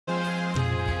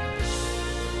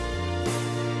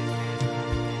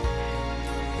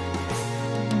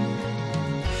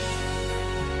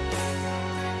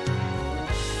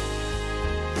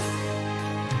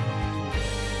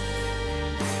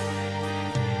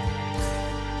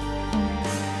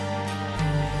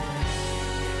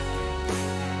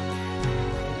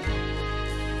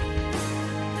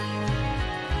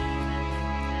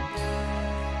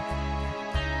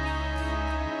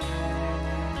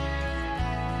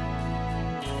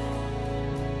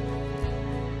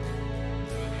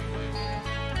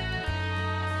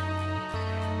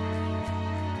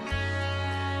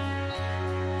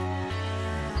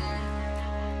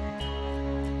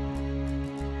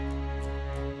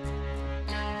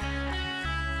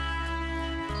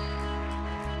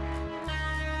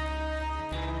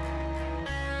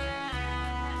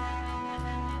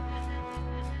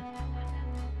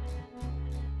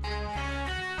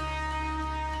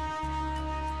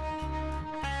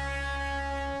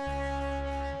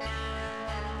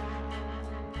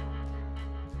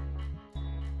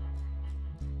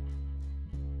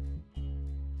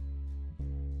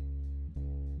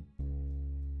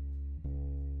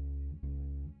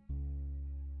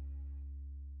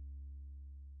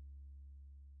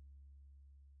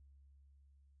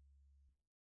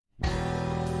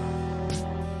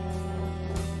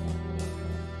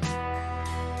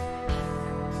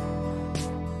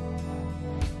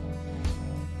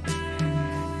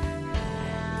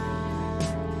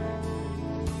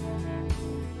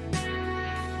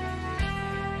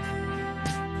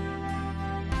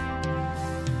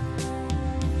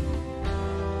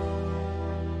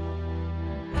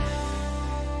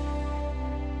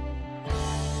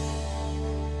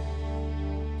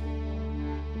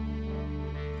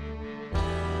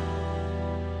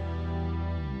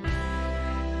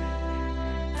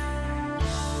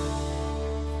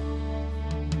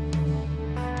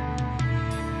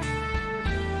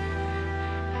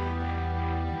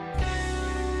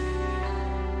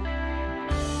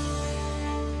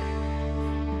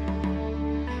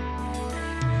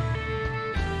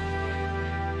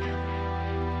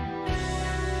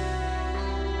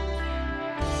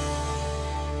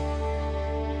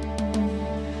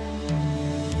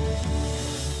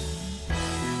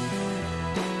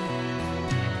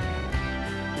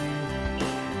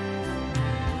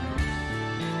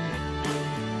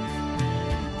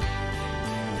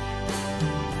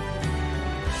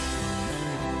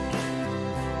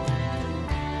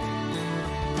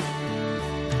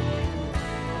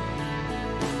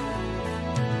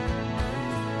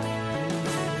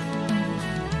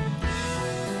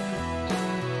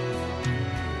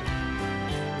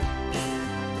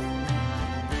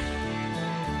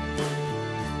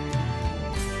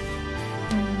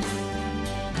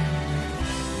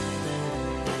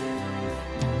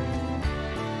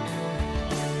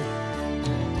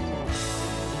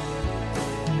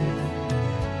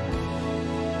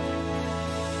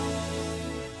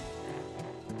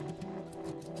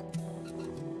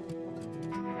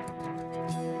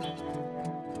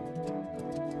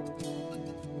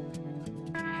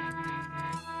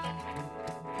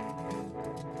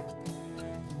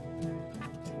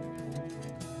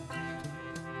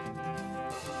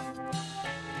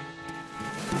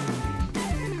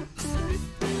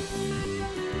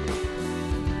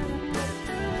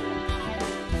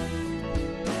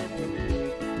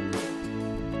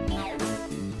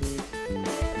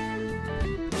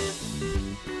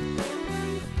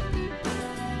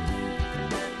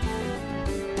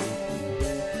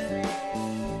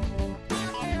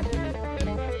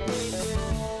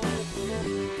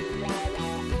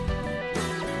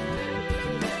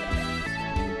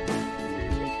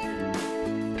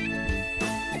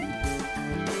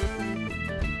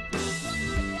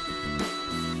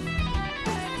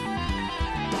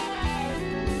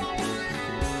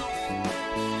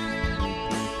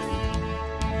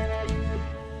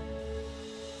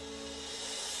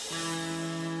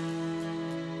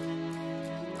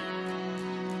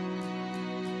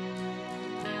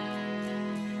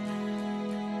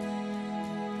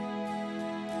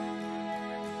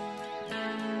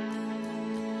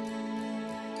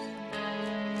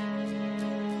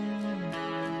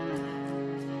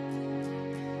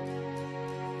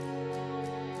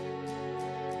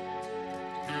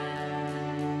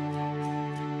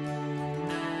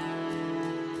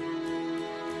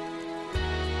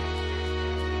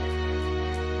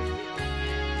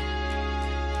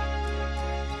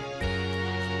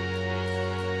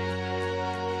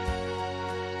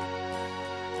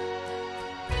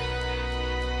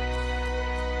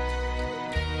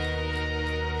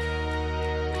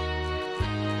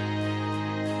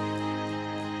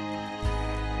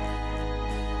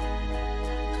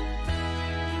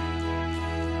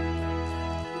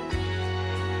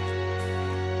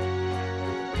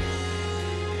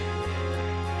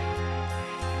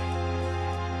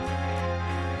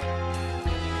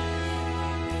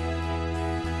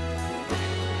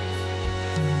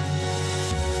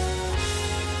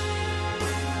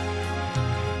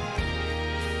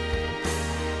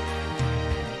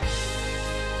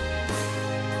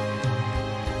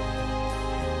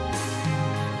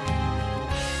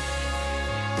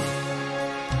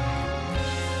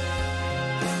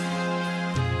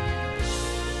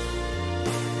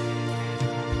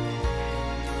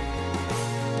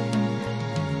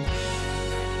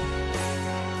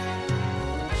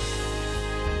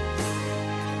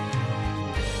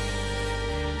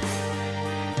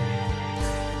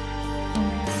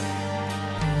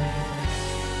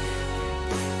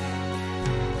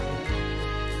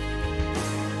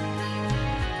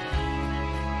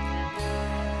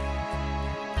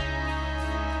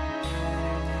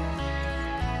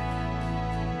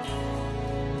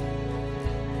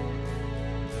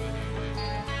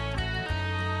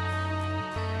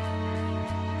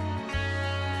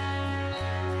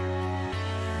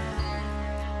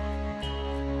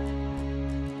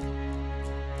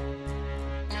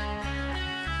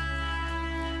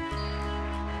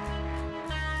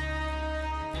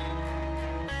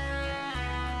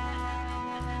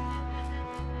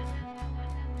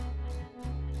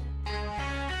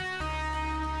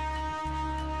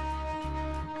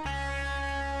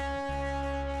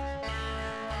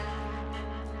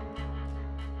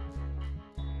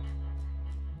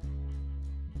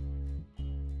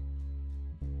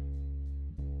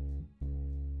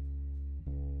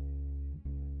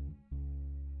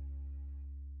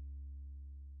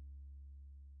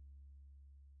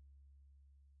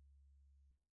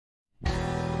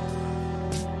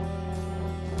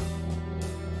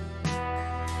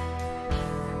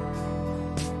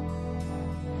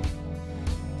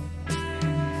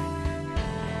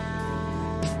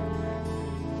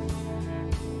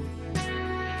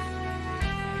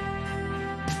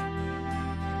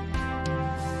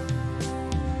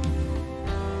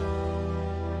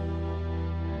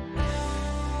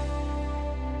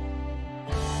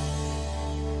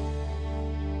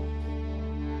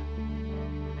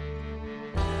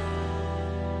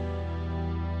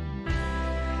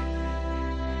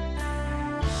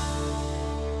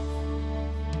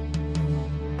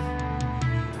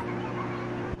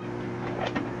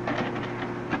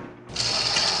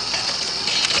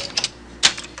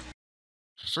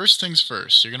first things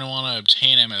first, you're going to want to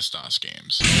obtain MS-DOS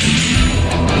games.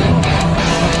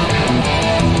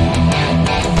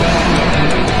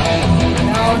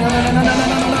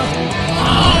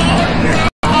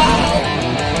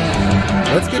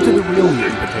 Let's get to the real meat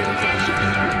and potatoes of this.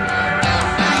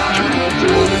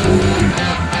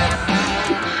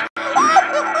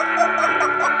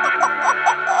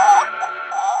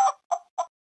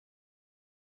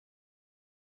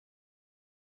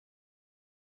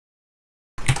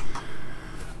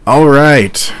 All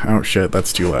right. Oh shit,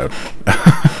 that's too loud.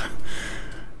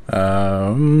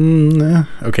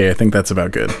 Okay, I think that's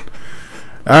about good. All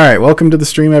right, welcome to the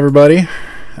stream, everybody.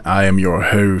 I am your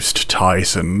host,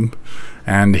 Tyson,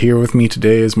 and here with me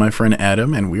today is my friend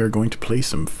Adam, and we are going to play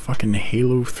some fucking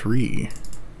Halo 3.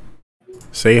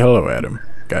 Say hello, Adam.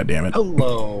 God damn it.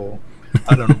 Hello.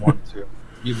 I don't want to.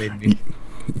 You made me.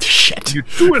 Shit. You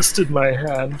twisted my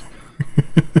hand.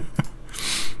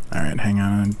 Alright, hang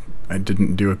on. I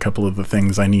didn't do a couple of the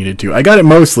things I needed to. I got it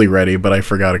mostly ready, but I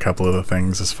forgot a couple of the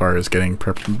things as far as getting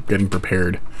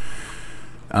prepared.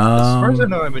 As far as I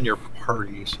know, I'm in your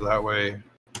party, so that way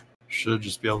should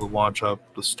just be able to launch up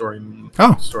the story.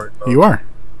 Oh, story mode. You are.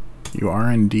 You are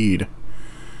indeed.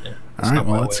 Yeah, alright,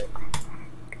 well,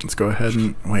 let's go ahead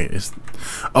and... Wait,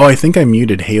 oh, I think I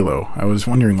muted Halo. I was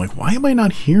wondering, like, why am I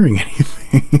not hearing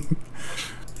anything?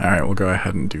 Alright, we'll go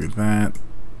ahead and do that.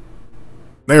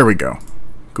 There we go.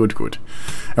 Good, good.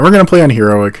 And we're going to play on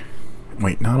Heroic.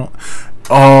 Wait, not all...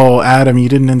 Oh, Adam, you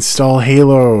didn't install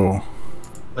Halo.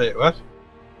 Wait, what?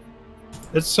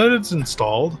 It said it's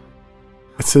installed.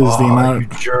 It says the amount... You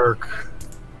jerk.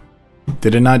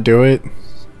 Did it not do it?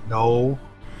 No.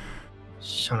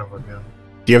 Son of a gun.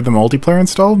 Do you have the multiplayer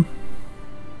installed?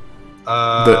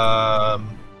 Let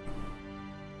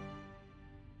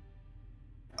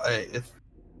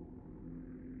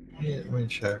me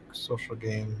check. Social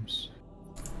games.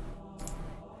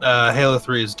 Halo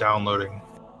 3 is downloading.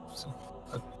 So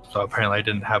apparently I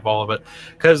didn't have all of it.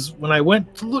 Because when I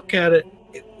went to look at it,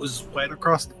 it was right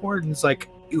across the board, and it's like,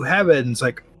 you have it, and it's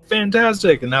like,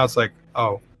 fantastic! And now it's like,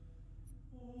 oh.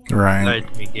 Right.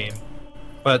 Night me game.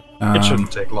 But it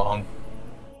shouldn't take long.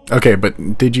 Okay,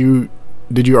 but did you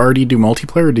already do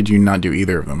multiplayer, or did you not do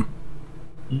either of them?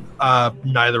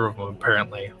 Neither of them,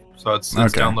 apparently. So it's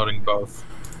okay. Downloading both.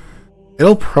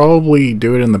 It'll probably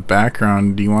do it in the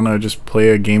background. Do you want to just play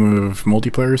a game of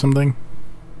multiplayer or something?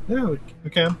 Yeah, we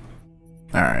can.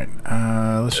 Alright,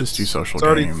 let's just do social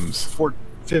games. It's already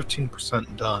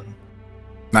 15% done.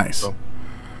 Nice. So.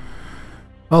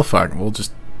 Well, fuck, we'll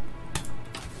just...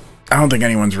 I don't think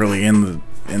anyone's really in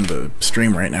the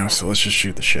stream right now, so let's just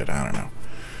shoot the shit. I don't know.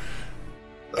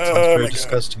 That sounds very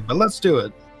disgusting, but let's do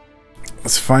it.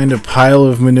 Let's find a pile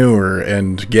of manure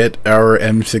and get our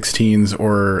M16s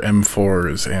or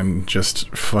M4s and just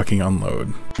fucking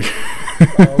unload.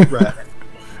 Alright.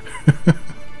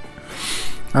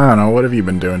 I don't know, what have you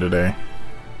been doing today?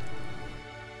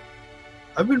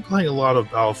 I've been playing a lot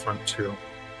of Battlefront 2.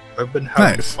 I've been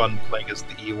having fun playing as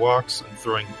the Ewoks and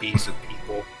throwing bees at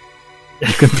people.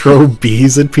 You can throw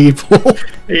bees at people?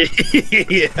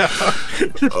 Yeah.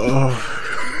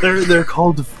 Oh. They're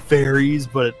called fairies,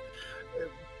 but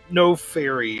no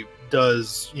fairy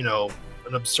does, you know,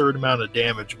 an absurd amount of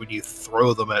damage when you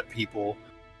throw them at people.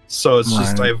 So it's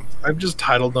just I've just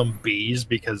titled them bees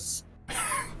because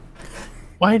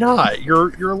why not?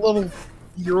 You're a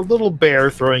little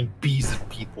bear throwing bees at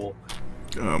people.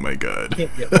 Oh my god. You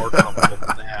can't get more comfortable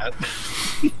than that.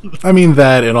 I mean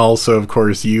that, and also of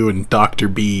course you and Dr.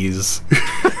 Bees.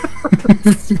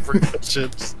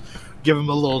 Just give him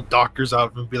a little doctor's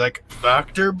outfit and be like,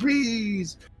 Dr.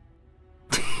 Bees!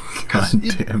 God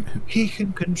damn it. He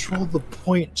can control the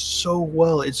point so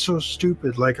well. It's so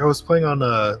stupid. Like, I was playing on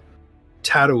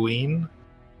Tatooine,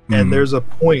 and there's a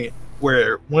point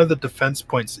where one of the defense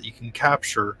points that you can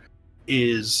capture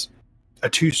is a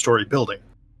 2-story building.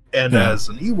 And as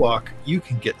an Ewok, you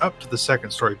can get up to the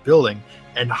 2nd-story building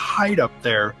and hide up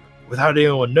there without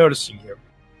anyone noticing you.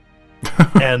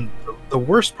 And the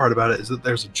worst part about it is that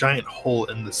there's a giant hole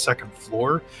in the 2nd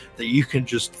floor that you can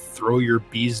just throw your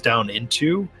bees down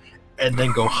into and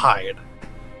then go hide.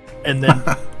 And then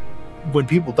when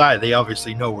people die, they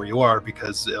obviously know where you are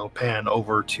because it'll pan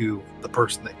over to the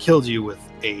person that killed you with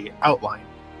a outline.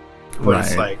 But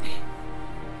it's like,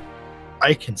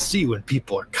 I can see when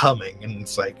people are coming, and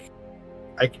it's like,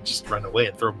 I can just run away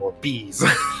and throw more bees.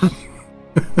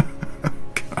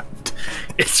 God.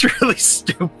 It's really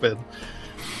stupid.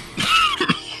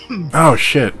 Oh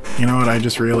shit, you know what I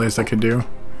just realized I could do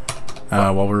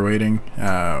while we're waiting?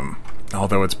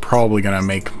 Although it's probably gonna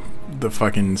make the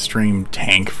fucking stream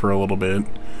tank for a little bit.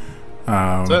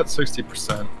 It's at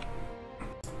 60%.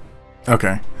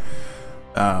 Okay.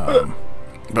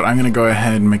 But I'm going to go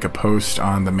ahead and make a post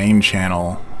on the main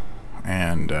channel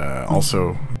and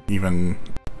also even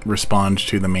respond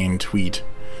to the main tweet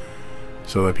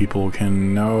so that people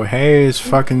can know, hey, it's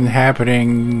fucking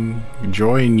happening.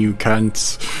 Join, you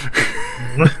cunts.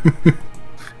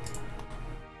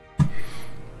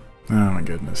 Oh my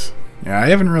goodness. Yeah, I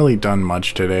haven't really done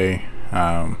much today.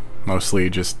 Mostly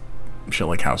just shit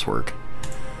like housework.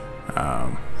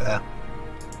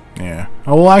 Yeah.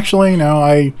 Oh, well, actually, no,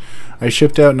 I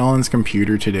shipped out Nolan's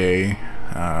computer today.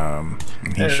 I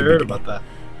heard about that.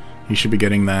 He should be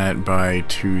getting that by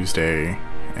Tuesday,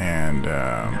 and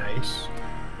nice.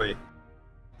 Wait.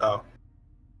 Oh.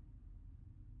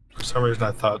 For some reason,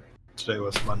 I thought today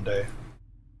was Monday.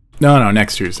 No,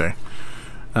 next Tuesday.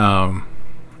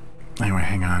 Anyway,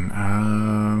 hang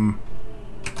on.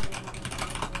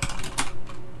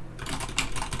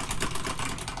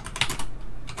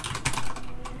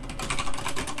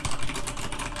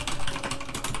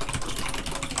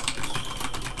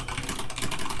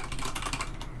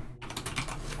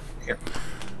 Here.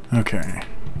 Okay.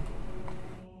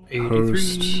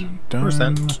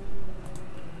 83%.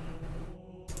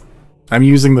 I'm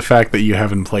using the fact that you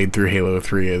haven't played through Halo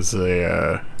 3 as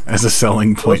a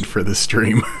selling point for this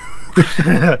stream.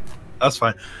 That's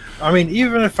fine. I mean,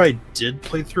 even if I did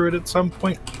play through it at some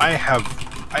point, I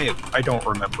don't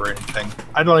remember anything.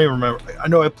 I don't even remember. I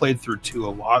know I played through 2 a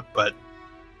lot, but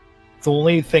the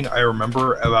only thing I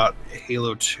remember about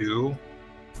Halo 2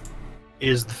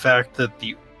 is the fact that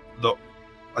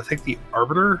I think the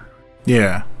Arbiter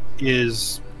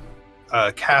is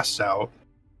cast out,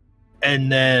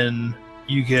 and then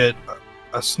you get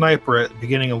a sniper at the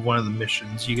beginning of one of the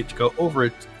missions. You get to go over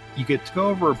it. You get to go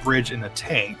over a bridge in a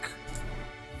tank,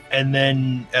 and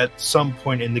then at some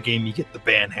point in the game, you get the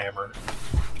banhammer.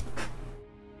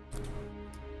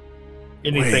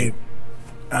 Anything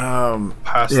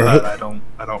past that, I don't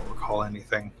recall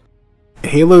anything.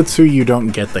 Halo 2, you don't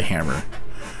get the hammer,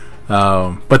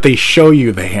 but they show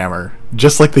you the hammer,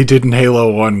 just like they did in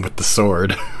Halo 1 with the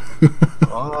sword.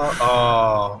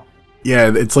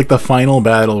 Yeah, it's like the final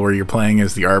battle where you're playing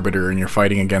as the Arbiter and you're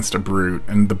fighting against a brute,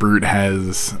 and the brute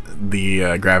has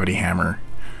the gravity hammer.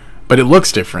 But it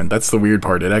looks different. That's the weird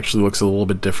part. It actually looks a little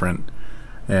bit different.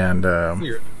 And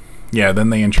weird. Yeah, then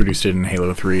they introduced it in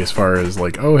Halo 3 as far as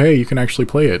like, oh hey, you can actually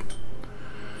play it.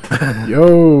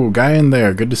 Yo, guy in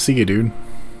there, good to see you, dude.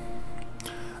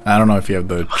 I don't know if you have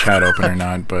the chat open or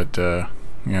not, but you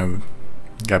know,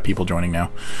 got people joining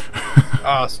now.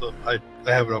 Awesome. I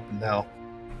have it open now.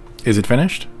 Is it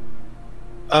finished?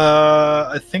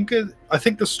 I think the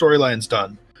storyline's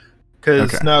done,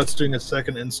 because now it's doing a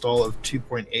second install of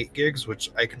 2.8 gigs, which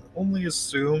I can only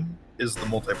assume is the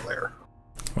multiplayer.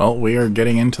 Well, we are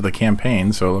getting into the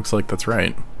campaign, so it looks like that's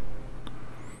right.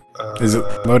 Is it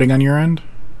loading on your end?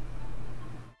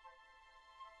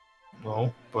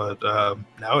 No, but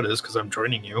now it is, because I'm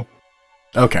joining you.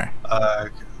 Okay.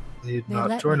 Lead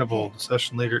not joinable. The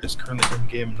session leader is currently in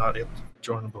game, not able to be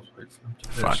joinable. Wait for them to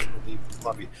finish. Fuck. Leave the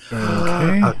lobby.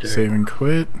 Okay. Save and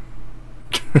quit.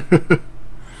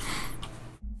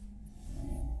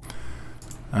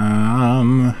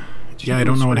 Yeah, I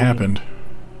don't know what happened.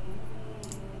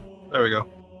 There we go.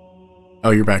 Oh,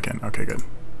 you're back in. Okay, good.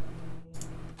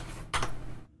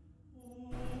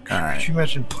 Alright. Could you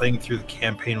imagine playing through the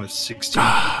campaign with 16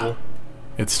 people?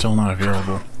 It's still not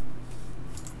available.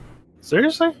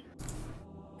 Seriously?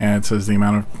 And it says the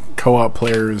amount of co-op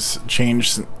players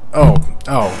changed.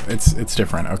 Oh, it's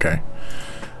different. Okay.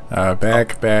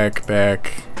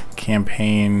 Back.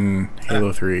 Campaign,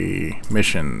 Halo 3,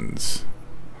 missions.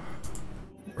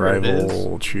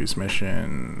 Rival, choose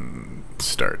mission,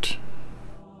 start.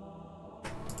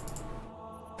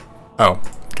 Oh,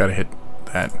 gotta hit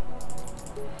that.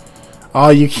 Oh,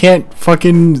 you can't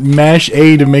fucking mash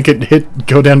A to make it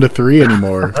go down to 3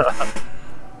 anymore.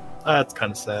 That's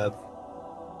kind of sad.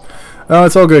 Oh,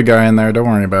 it's all good, guy in there. Don't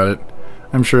worry about it.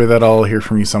 I'm sure that I'll hear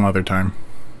from you some other time.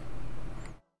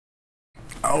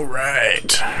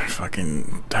 Alright.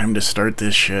 Fucking time to start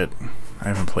this shit. I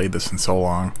haven't played this in so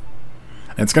long.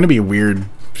 And it's gonna be weird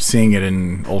seeing it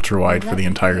in ultrawide for the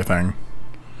entire thing.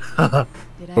 But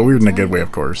weird in a good way,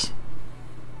 of course.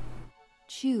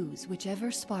 Choose whichever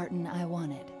Spartan I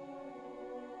wanted.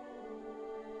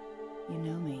 You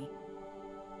know me.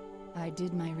 I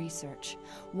did my research,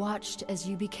 watched as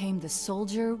you became the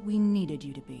soldier we needed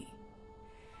you to be.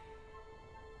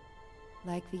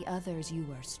 Like the others, you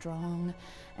were strong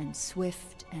and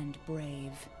swift and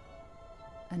brave.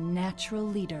 A natural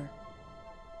leader.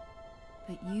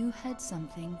 But you had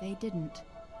something they didn't.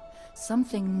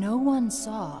 Something no one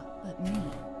saw but me.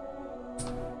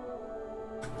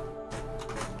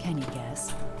 Can you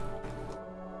guess?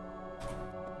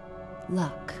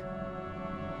 Luck.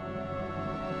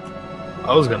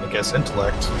 I was gonna guess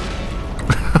intellect.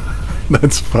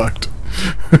 That's fucked.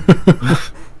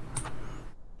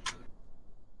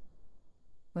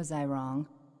 Was I wrong?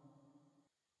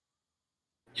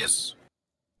 Yes.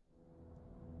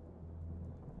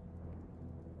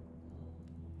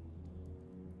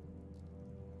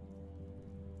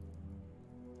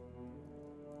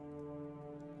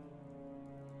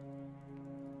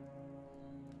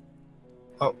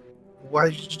 Oh, why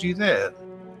did you do that?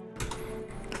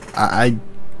 I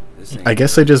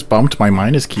guess I just bumped my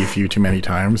minus key a few too many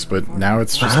times, but now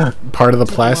it's just part of the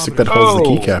plastic that holds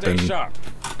the keycap in.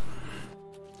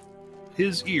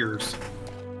 His ears.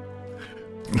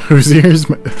 Whose ears?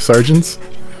 Sergeant's?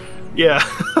 Yeah.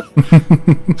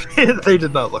 They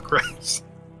did not look right.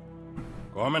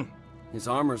 Gorman? His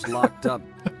armor's locked up.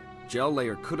 Gel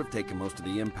layer could have taken most of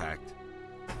the impact.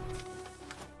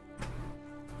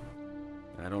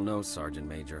 I don't know, Sergeant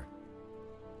Major.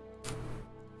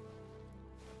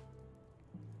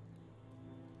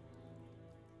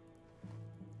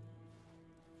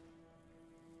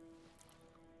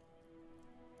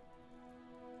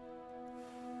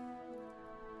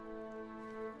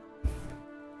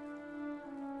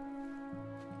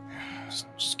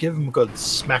 Just give him a good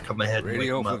smack on the head.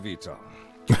 Radio for Vital.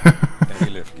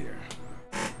 Heavy lift gear.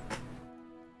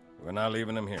 We're not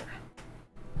leaving him here.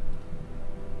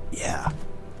 Yeah,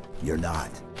 you're not.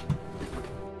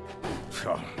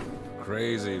 Oh,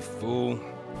 crazy fool.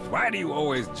 Why do you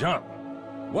always jump?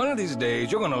 One of these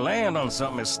days, you're gonna land on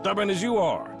something as stubborn as you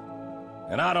are.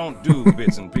 And I don't do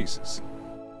bits and pieces.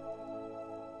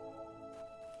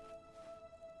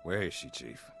 Where is she,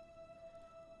 Chief?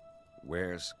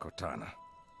 Where's Cortana?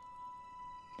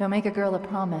 Don't make a girl a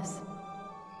promise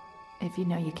if you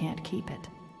know you can't keep it.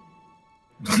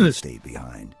 Stay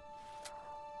behind.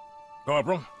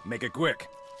 Corporal, make it quick.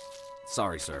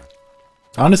 Sorry, sir.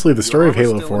 Honestly, the story of armor's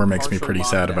Halo still 4 in makes me partial pretty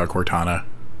sad lockdown. about Cortana.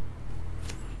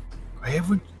 I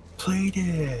haven't played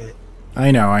it.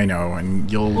 I know,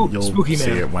 and you'll Spooky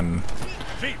see Man. it when...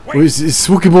 Chief, Oh, wait! it's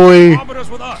Spooky Boy! Arbiter's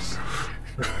with us.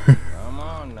 Come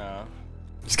on now.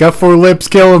 He's got 4 lips,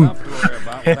 kill him! Enough to worry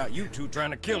about without you two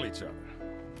trying to kill each other.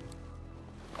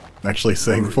 Actually,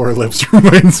 saying 4 lips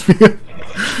reminds me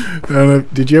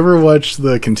of... did you ever watch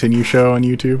the Continue show on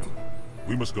YouTube?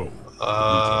 We must go.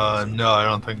 No, I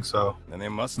don't think so. And they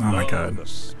must Oh my love God. the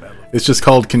smell of It's just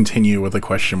called Continue with a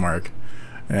question mark.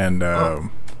 And,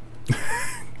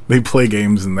 they play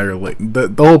games and they're like...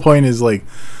 The whole point is, like,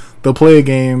 they'll play a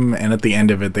game and at the end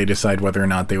of it they decide whether or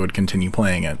not they would continue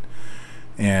playing it.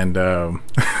 And,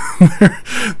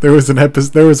 there was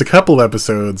a couple of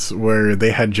episodes where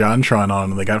they had JonTron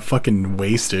on and they got fucking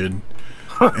wasted.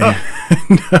 And,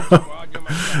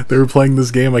 they were playing this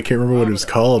game, I can't remember what it was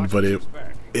called, but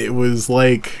it was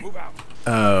like... Move out.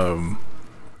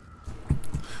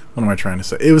 what am I trying to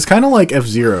say? It was kind of like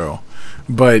F-Zero,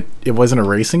 but it wasn't a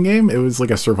racing game. It was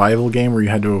like a survival game where you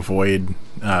had to avoid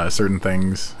certain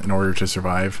things in order to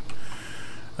survive.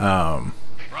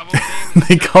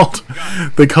 They called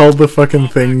the fucking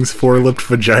things 4-lipped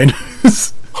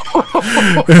vaginas.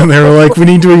 And they were like, we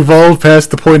need to evolve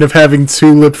past the point of having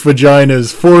 2-lipped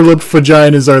vaginas. 4-lipped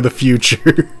vaginas are the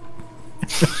future.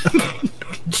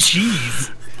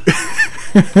 Jeez.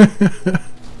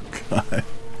 God.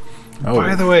 Oh,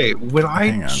 By the way, when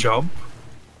hang I on. jump,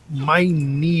 my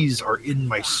knees are in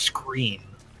my screen.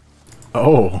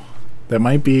 oh, that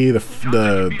might be the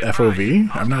FOV?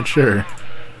 I'm not sure.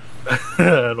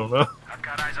 I don't know.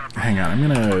 Hang on, I'm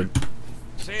gonna...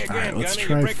 Say again, Alright, let's Gunny,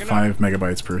 try you're breaking 5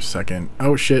 megabytes per second.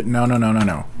 Oh shit,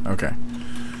 no. Okay.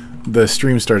 The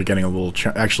stream started getting a little...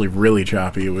 actually really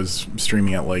choppy. It was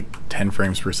streaming at like 10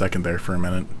 frames per second there for a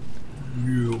minute.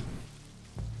 You.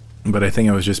 But I think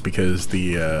it was just because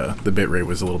the bitrate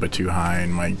was a little bit too high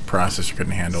and my processor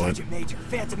couldn't handle it. Major,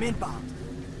 Phantom inbound.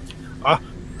 I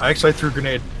actually threw a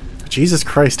grenade. Jesus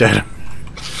Christ, Adam.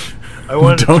 I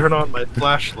wanted to Don't- turn on my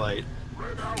flashlight.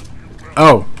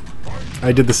 Oh,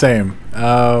 I did the same. Give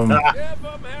 'em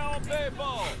hell,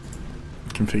 people!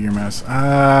 Configure mouse.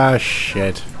 Ah,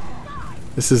 shit.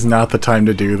 This is not the time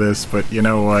to do this, but you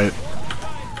know what?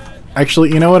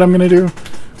 Actually, you know what I'm gonna do?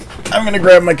 I'm gonna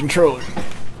grab my controller.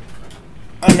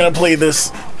 I'm gonna play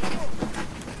this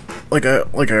like I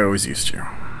always used to.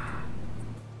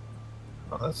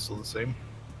 Oh, that's still the same.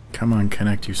 Come on,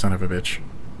 connect, you son of a bitch.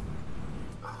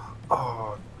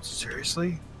 Oh,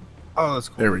 seriously? Oh, that's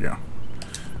cool. There we go.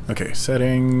 Okay,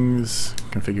 settings,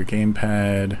 configure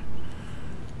gamepad,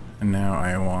 and now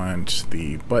I want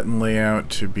the button layout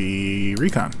to be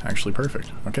recon. Actually,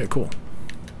 perfect. Okay, cool.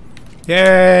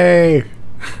 Yay!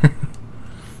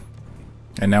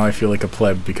 And now I feel like a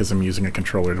pleb because I'm using a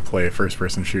controller to play a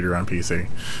first-person shooter on PC.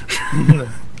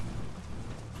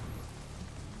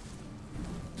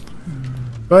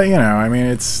 But you know, I mean,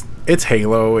 it's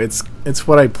Halo. It's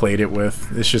what I played it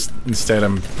with. It's just instead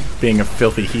I'm being a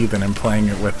filthy heathen and playing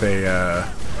it with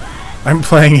a I'm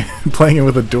playing it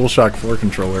with a DualShock 4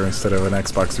 controller instead of an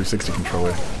Xbox 360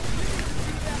 controller.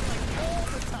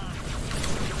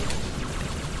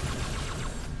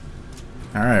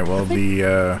 All right. Well,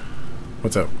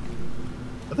 what's up?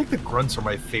 I think the grunts are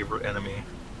my favorite enemy.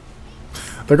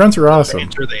 The grunts are awesome. The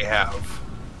banter they have.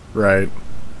 Right.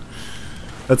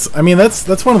 That's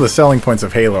one of the selling points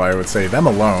of Halo, I would say. Them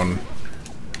alone.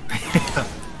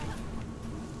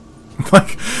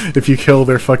 Like, if you kill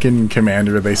their fucking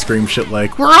commander, they scream shit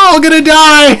like, "We're all gonna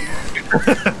die!"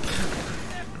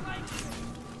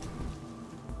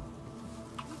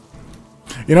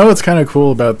 You know what's kind of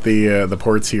cool about the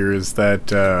ports here is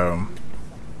that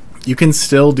you can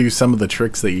still do some of the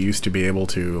tricks that you used to be able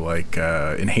to. Like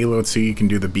in Halo 2, you can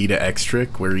do the B to X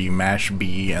trick where you mash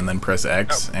B and then press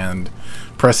X, and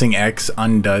pressing X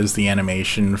undoes the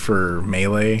animation for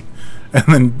melee, and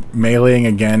then meleeing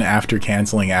again after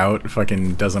canceling out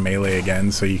fucking does a melee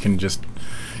again. So you can just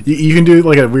you can do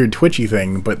like a weird twitchy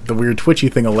thing, but the weird twitchy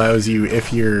thing allows you,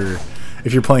 if you're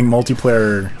playing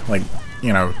multiplayer, like,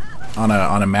 you know, on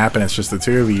a map and it's just the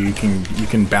two of you, you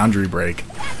can boundary break.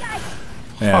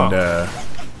 And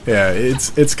yeah,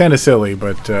 it's kind of silly,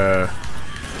 but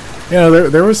you know,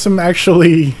 there was some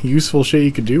actually useful shit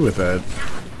you could do with that.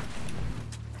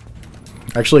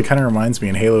 Actually, it kind of reminds me,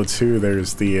 in Halo 2,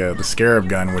 there's the Scarab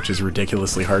gun, which is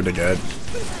ridiculously hard to get.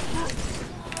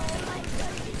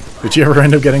 Did you ever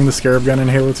end up getting the Scarab gun in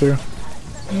Halo 2?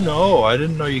 No, I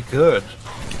didn't know you could.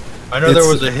 I know there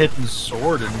was a hidden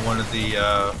sword in one of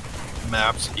the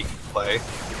maps that you could play.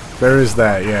 There is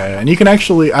that, yeah. And you can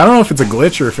actually, I don't know if it's a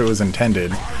glitch or if it was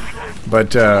intended,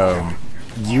 but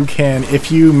you can,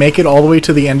 if you make it all the way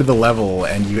to the end of the level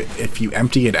and if you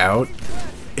empty it out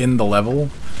in the level,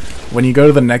 when you go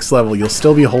to the next level, you'll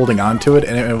still be holding on to it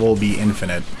and it will be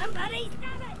infinite.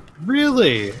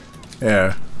 Really?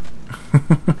 Yeah.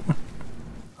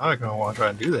 I'm gonna want to try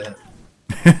and do that.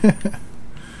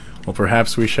 Well,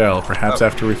 perhaps we shall. Perhaps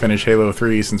after we finish Halo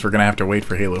 3, since we're gonna have to wait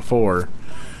for Halo 4.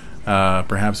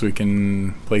 Perhaps we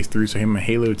can play through some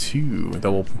Halo 2.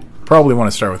 Though we'll probably want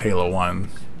to start with Halo 1,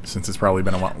 since it's probably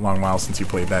been a long while since you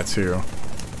played that too.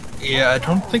 Yeah, I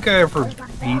don't think I ever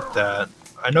beat that.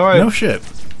 I know I shit.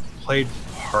 Played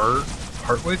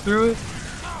partway through it,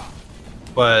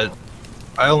 but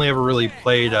I only ever really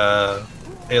played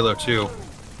Halo 2.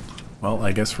 Well,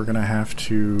 I guess we're gonna have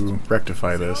to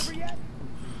rectify this.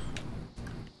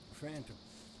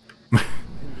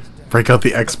 Break out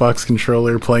the Xbox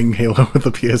controller. Playing Halo with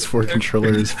the PS4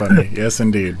 controller is funny. Yes,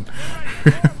 indeed.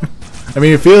 I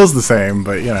mean, it feels the same,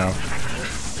 but, you know.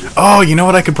 Oh, you know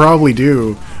what I could probably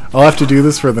do? I'll have to do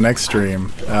this for the next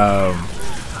stream.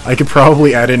 I could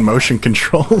probably add in motion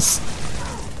controls.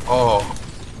 Oh.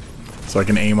 So I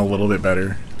can aim a little bit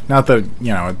better. Not that,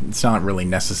 you know, it's not really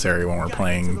necessary when we're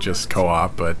playing just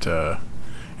co-op, but, you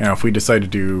know, if we decide to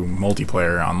do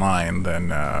multiplayer online, then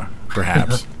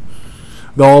perhaps.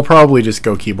 Though I'll probably just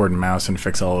go keyboard and mouse and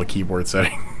fix all the keyboard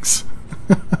settings.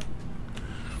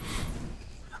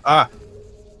 Ah.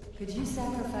 Could you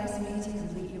sacrifice me to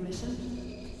complete your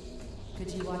mission?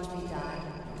 Could you watch me die?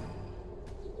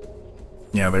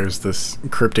 Yeah, there's this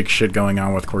cryptic shit going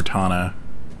on with Cortana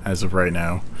as of right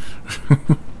now.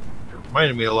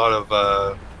 Reminded me a lot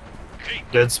of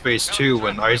Dead Space 2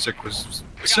 when Isaac was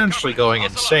essentially going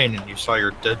insane and you saw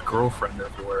your dead girlfriend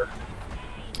everywhere.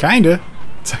 Kinda.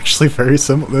 It's actually very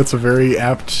similar. That's a very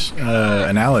apt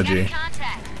analogy.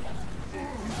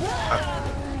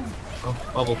 Oh,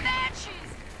 bubble.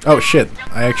 Oh shit,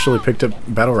 I actually picked up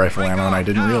battle rifle ammo and I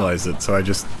didn't realize it, so I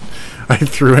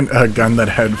threw in a gun that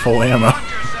had full ammo.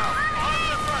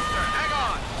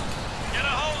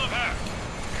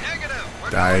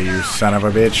 Die, you son of a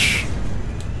bitch.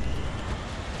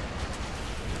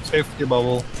 Safety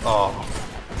bubble. Oh,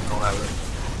 I don't have it.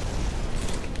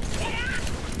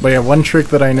 But yeah, one trick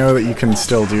that I know that you can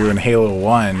still do in Halo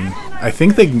 1, I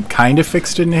think they kind of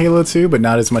fixed it in Halo 2, but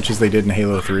not as much as they did in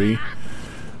Halo 3.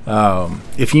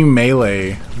 If you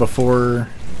melee before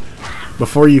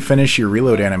you finish your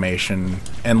reload animation,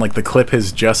 and like the clip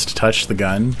has just touched the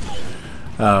gun,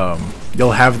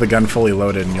 you'll have the gun fully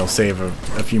loaded and you'll save a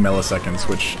few milliseconds,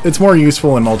 which it's more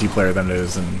useful in multiplayer than it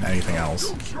is in anything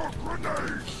else.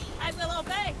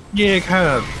 Yeah, kind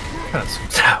of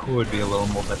that would be a little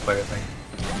multiplayer thing.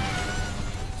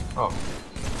 Oh.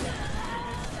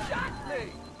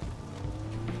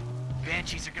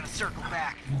 Apaches are gonna circle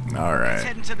back. All Let's right.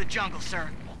 head into the jungle, sir.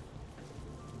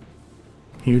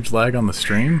 Huge lag on the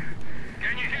stream.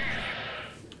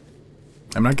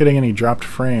 I'm not getting any dropped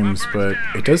frames, but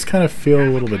it does kind of feel a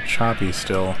little bit choppy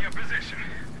still.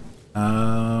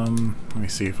 Let me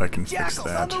see if I can fix Jackals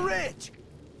on that. the ridge.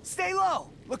 Stay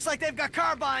low. Looks like they've got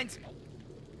carbines.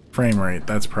 Frame rate,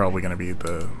 that's probably going to be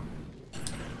the...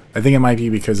 I think it might be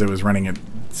because it was running at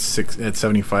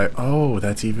 75. Oh,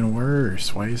 that's even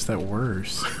worse. Why is that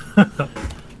worse?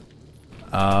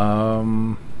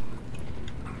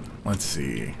 Let's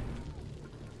see.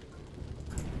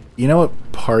 You know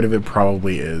what part of it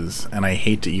probably is, and I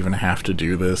hate to even have to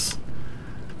do this.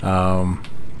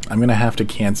 I'm gonna have to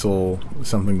cancel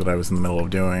something that I was in the middle of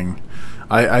doing.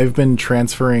 I've been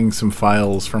transferring some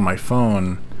files from my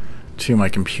phone to my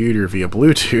computer via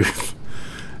Bluetooth,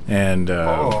 and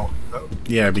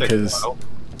yeah, because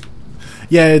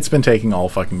yeah, it's been taking all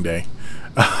fucking day.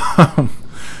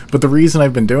 But the reason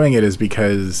I've been doing it is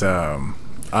because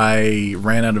I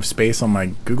ran out of space on my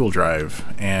Google Drive,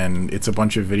 and it's a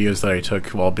bunch of videos that I took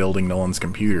while building Nolan's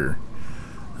computer.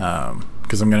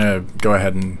 Because I'm gonna go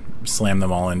ahead and slam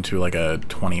them all into like a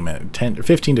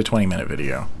 15 to 20 minute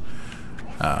video.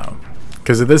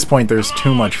 Because at this point, there's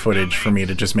too much footage for me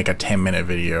to just make a 10-minute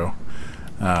video.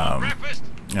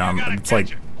 It's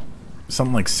like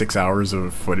something like 6 hours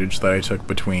of footage that I took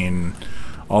between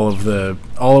all of the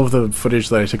footage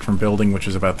that I took from building, which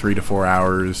is about 3 to 4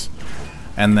 hours,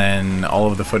 and then all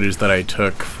of the footage that I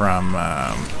took from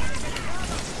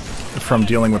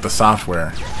dealing with the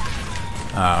software,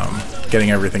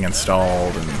 getting everything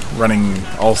installed and running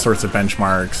all sorts of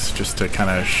benchmarks just to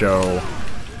kind of show.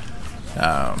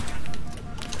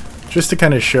 Just to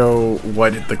kind of show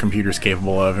what the computer's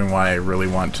capable of and why I really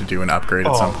want to do an upgrade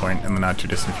at some point in the not too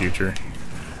distant future.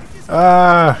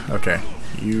 Okay.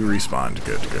 You respawned.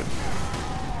 Good, good.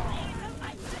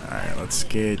 Alright, let's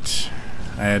get...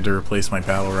 I had to replace my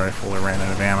battle rifle. I ran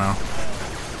out of ammo.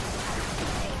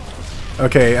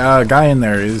 Okay, guy in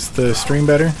there. Is the stream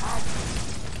better?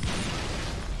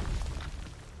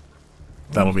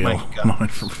 That'll be a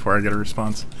moment before I get a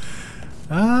response.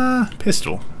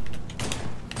 Pistol.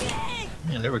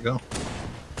 Yeah, there we go.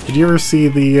 Did you ever see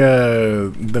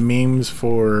the memes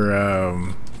for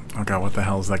oh god, what the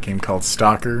hell is that game called?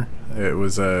 Stalker. It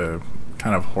was a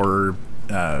kind of horror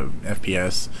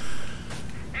FPS.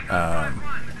 God,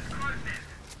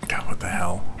 what the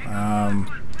hell?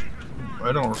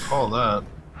 I don't recall that.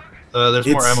 There's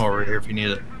more ammo over here if you need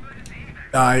it.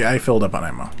 I filled up on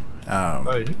ammo.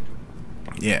 Oh, you did?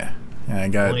 Yeah. I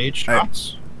got only 8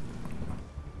 shots.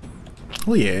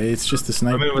 Well, yeah, it's just a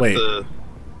sniper. I mean, Wait.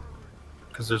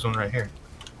 Because there's one right here.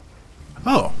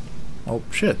 Oh. Well,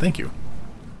 shit, thank you.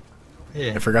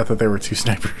 Yeah. I forgot that there were 2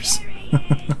 snipers.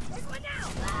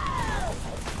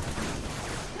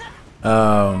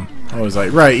 What was I?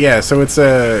 Right, yeah, so it's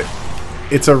a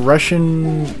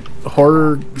Russian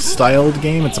horror-styled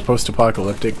game. It's a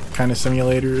post-apocalyptic kind of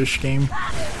simulator-ish game.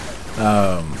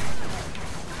 Oh,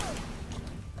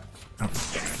 for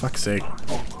fuck's sake.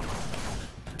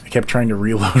 I kept trying to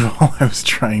reload while I was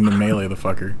trying to melee the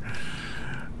fucker.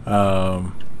 What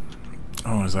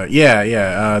was that?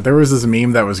 Yeah. There was this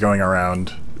meme that was going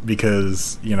around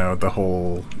because, you know, the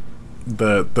whole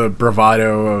the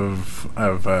bravado of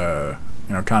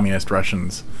communist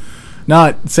Russians.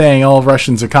 Not saying all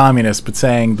Russians are communists, but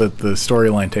saying that the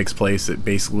storyline takes place at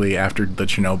basically after the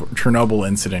Chernobyl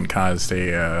incident caused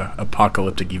a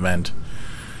apocalyptic event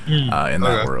in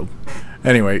that world.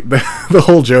 Anyway, the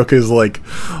whole joke is like,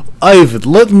 Ivan,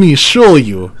 let me show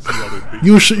you.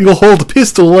 You hold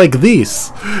pistol like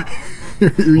this.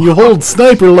 You hold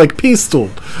sniper like pistol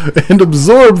and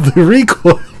absorb the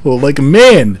recoil like a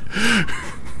man.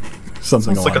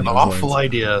 Something sounds like an awful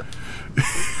idea.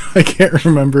 I can't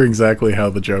remember exactly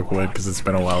how the joke went because it's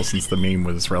been a while since the meme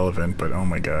was relevant, but oh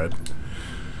my god.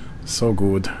 So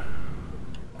good.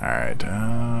 Alright,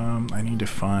 I need to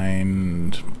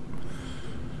find...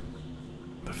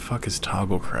 The fuck is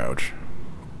toggle crouch?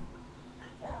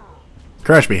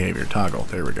 Crouch behavior, toggle,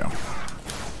 there we go.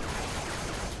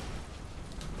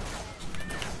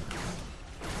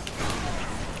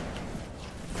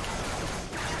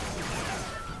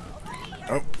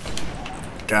 Oh,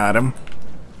 got him.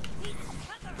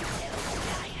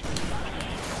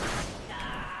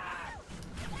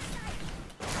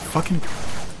 Fucking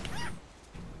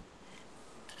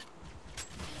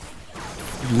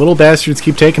little bastards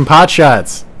keep taking pot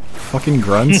shots. Fucking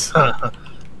grunts.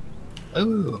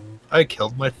 Ooh, I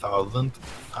killed my thousandth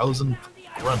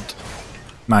grunt.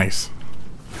 Nice.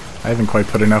 I haven't quite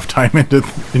put enough time into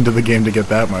the game to get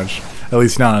that much. At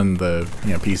least not in the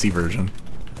PC version.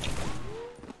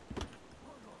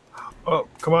 Oh,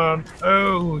 come on.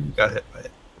 Oh, you got hit by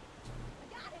it.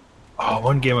 Oh,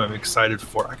 one game I'm excited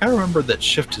for. I gotta remember that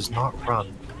shift is not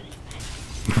run.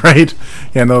 Right?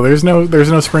 Yeah, no, there's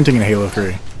no sprinting in Halo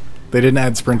 3. They didn't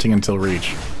add sprinting until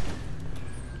Reach.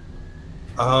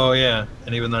 Oh yeah,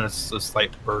 and even then it's a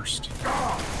slight burst.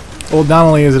 Well, not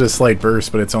only is it a slight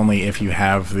burst, but it's only if you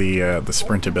have the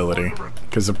sprint ability.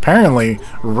 Because apparently,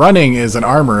 running is an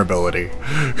armor ability.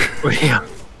 Yeah.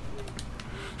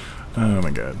 Oh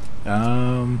my god.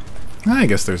 I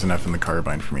guess there's enough in the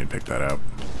carbine for me to pick that up.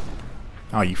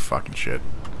 Oh, you fucking shit.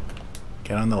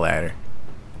 Get on the ladder.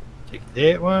 Take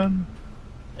that one.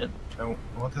 And I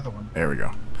want the other one. There we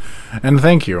go. And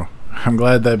thank you. I'm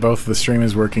glad that both the stream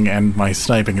is working and my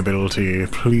sniping ability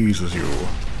pleases you.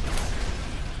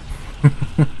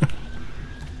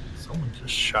 Someone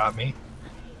just shot me.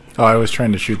 Oh, I was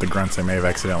trying to shoot the grunts. I may have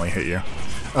accidentally hit you.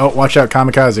 Oh, watch out,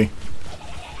 kamikaze.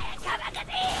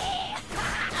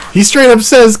 He straight up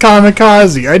says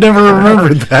kamikaze. I never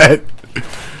remembered that.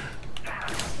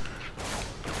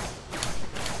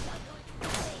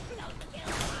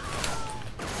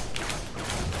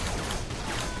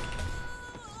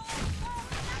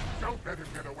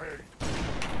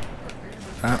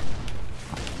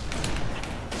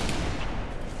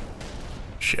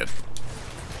 Shit.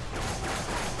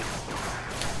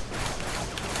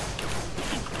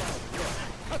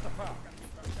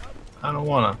 I don't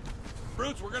wanna.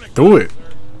 Do it.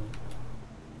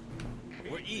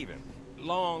 We're even,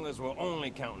 long as we're only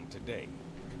counting today.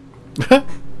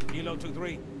 Kilo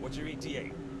 2-3, what's your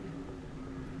ETA?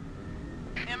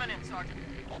 Imminent, Sergeant.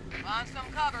 Find some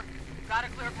cover. Got a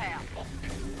clear path.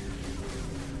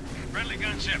 Friendly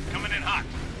gunship coming in hot.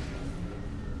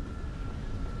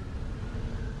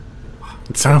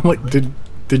 It sounded like did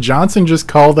Johnson just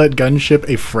call that gunship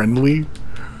a friendly?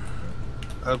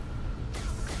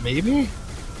 Maybe?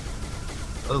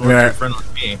 Doesn't I mean, look too friendly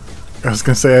to me. I was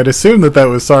gonna say I'd assume that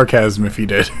was sarcasm if he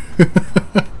did.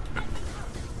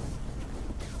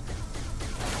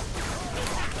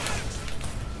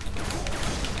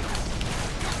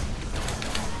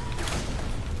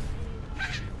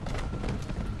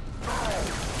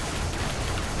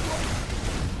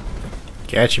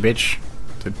 Catch you, bitch.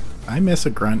 Did I miss a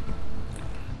grunt?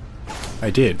 I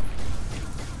did.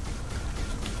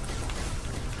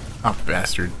 Oh,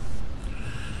 bastard.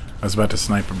 I was about to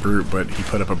snipe a brute, but he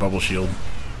put up a bubble shield.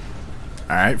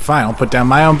 Alright, fine. I'll put down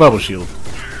my own bubble shield.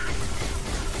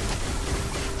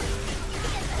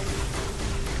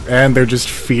 And they're just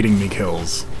feeding me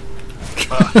kills.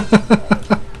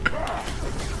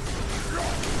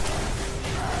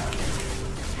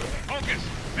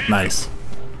 Nice.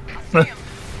 Stand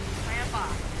by.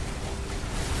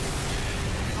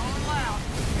 Going loud.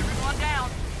 Everyone down.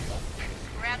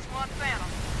 Scratch one phantom.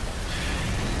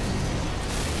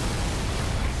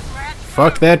 Scratch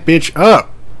Fuck that bitch up!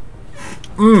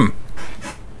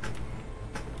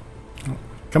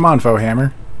 Come on,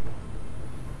 Foehammer.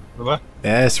 What?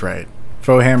 That's right.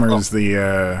 Foehammer is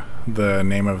the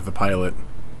name of the pilot.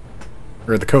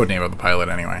 Or the code name of the pilot,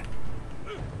 anyway.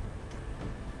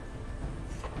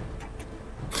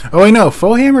 Oh, I know.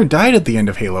 Foehammer died at the end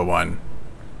of Halo 1.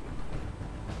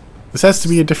 This has to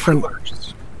be a different...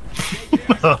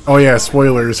 Oh yeah,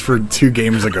 spoilers for 2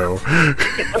 games ago.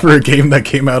 For a game that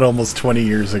came out almost 20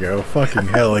 years ago. Fucking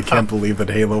hell, I can't believe that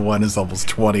Halo 1 is almost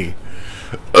 20.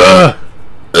 Ugh.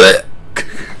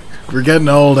 We're getting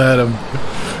old, Adam.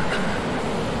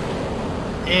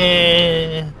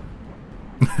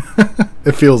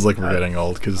 It feels like we're getting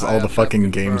old, because all the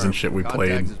fucking games and shit we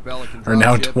played are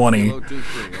now 20. Roger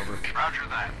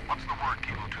that. What's the word,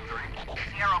 Kilo 2-3?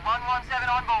 Sierra 117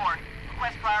 on board.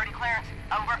 Request priority clearance.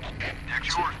 Over.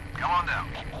 Deck's yours. Come on down.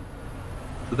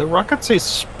 Did the rocket say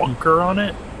spunker on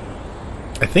it?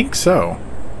 I think so.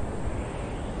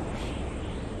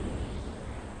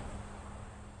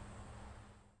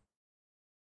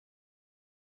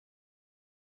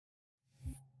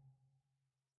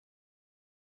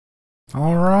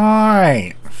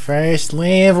 Alright, first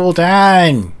level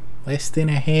done. Less than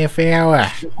a half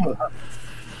hour.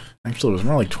 Actually, it was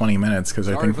more like 20 minutes because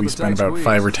I think we spent about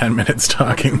 5 or 10 minutes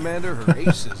talking. Commander, her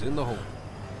ace is in the hole.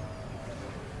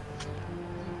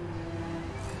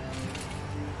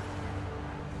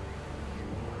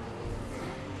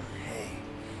 Hey,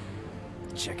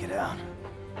 check it out.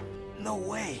 No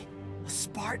way. A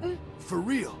Spartan? For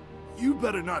real. You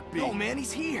better not be. No, man,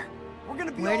 he's here. We're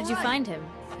gonna be Where all did you right. find him?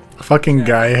 Fucking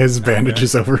guy has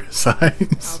bandages over his I'll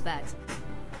eyes. bet.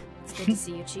 It's good to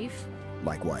see you, Chief.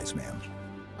 Likewise, ma'am.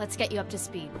 Let's get you up to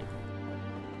speed.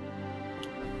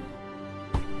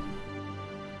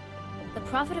 The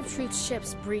Prophet of Truth's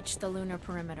ships breached the lunar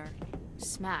perimeter.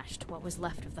 smashed what was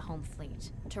left of the home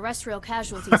fleet. Terrestrial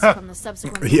casualties from the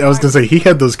subsequent... I was gonna say, he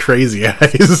had those crazy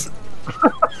eyes.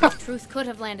 Truth could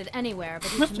have landed anywhere,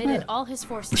 but he committed all his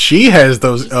forces. She has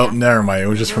those... Oh, never mind. It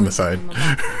was just from the side.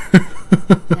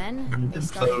 Then,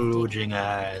 Bulging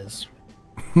eyes.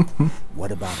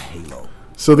 What about Halo?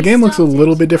 So the game looks a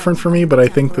little bit different for me, but I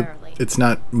think that it's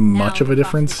not much of a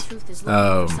difference.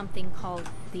 I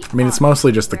mean, it's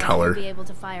mostly just the color.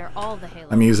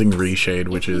 I'm using Reshade,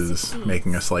 which is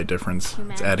making a slight difference.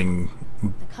 It's adding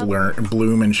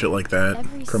bloom and shit like that,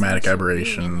 chromatic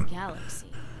aberration,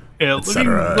 Yeah,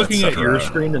 etc. looking at your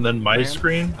screen and then my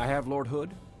screen, I have Lord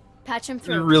Hood. Patch him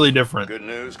they're through. really different. Good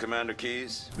news, Commander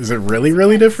Keyes. Is it really,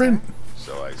 really different?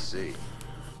 So I see.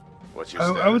 What's your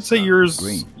I would status say now?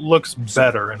 yours looks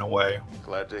better in a way.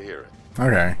 Glad to hear it.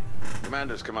 Okay.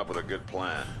 Commander's come up with a good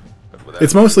plan. But without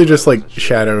It's mostly just like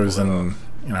shadows and,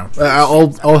 you know,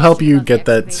 I'll help you get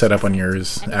that set up on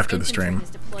yours after the stream,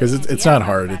 because it's not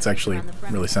hard. It's actually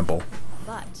really simple.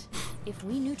 But if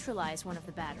we neutralize one of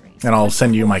the batteries, And I'll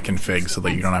send you my config so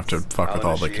that you don't have to fuck with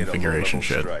all the configuration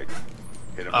shit.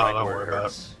 Hit him Oh, right don't where worry it about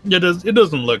hurts. it. It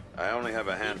doesn't look. I only have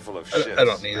a handful of shit. I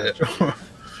don't need it.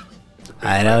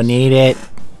 I don't need it.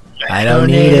 I don't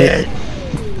need it.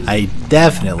 I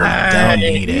definitely don't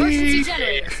need it. emergency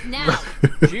generators now.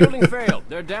 Shielding failed.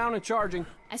 They're down and charging.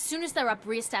 As soon as they're up,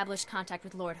 reestablish contact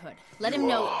with Lord Hood. Let him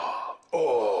know.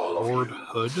 Lord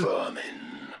Hood.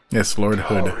 Yes, Lord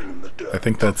Hood. I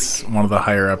think that's one of the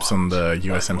higher ups on the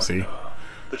USMC.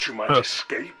 That you might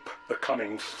escape the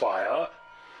coming fire?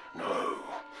 No.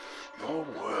 Your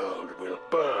world will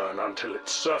burn until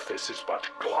its surface is but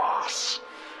glass.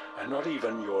 And not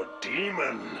even your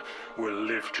demon will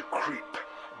live to creep,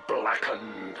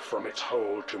 blackened from its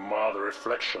hole to mar the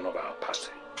reflection of our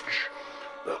passage.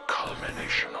 The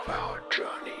culmination of our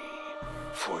journey.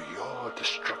 For your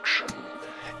destruction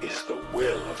is the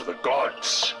will of the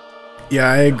gods. Yeah,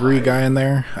 I agree, guy in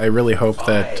there. I really hope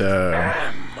that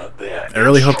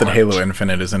Halo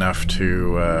Infinite is enough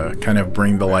to kind of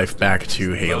bring the life back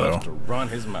to Halo.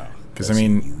 Because I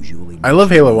mean, I love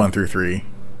Halo 1 through 3,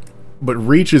 but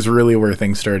Reach is really where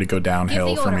things started to go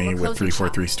downhill for me with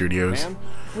 343 Studios.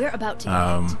 We're about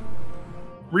to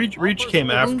Reach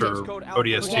came after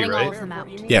ODST, right?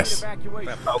 Yes.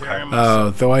 Okay.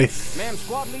 Though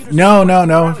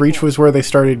No. Reach was where they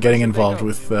started getting involved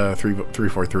with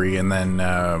 343, and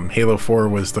then Halo 4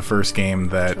 was the first game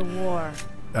that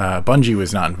Bungie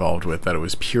was not involved with, that it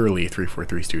was purely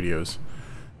 343 Studios.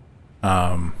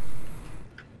 But,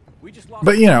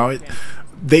 you know,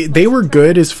 they were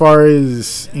good as far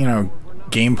as, you know,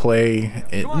 gameplay.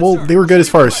 They were good as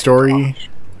far as story,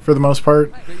 for the most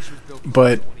part.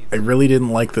 But I really didn't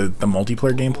like the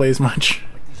multiplayer gameplay as much.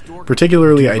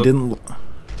 Particularly, I didn't...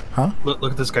 Huh?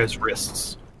 Look at this guy's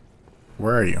wrists.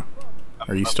 Where are you?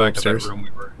 Are you still upstairs? Room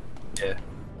we were. Yeah.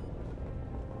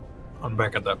 I'm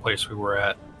back at that place we were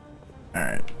at.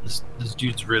 Alright. This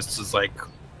dude's wrists is like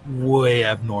way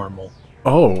abnormal.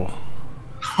 Oh.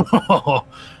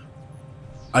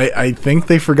 I think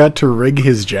they forgot to rig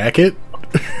his jacket.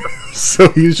 So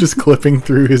he's just clipping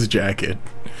through his jacket.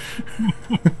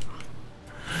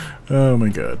 Oh my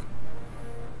god.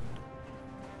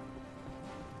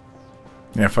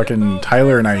 Yeah, fucking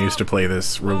Tyler and I used to play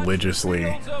this religiously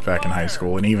back in high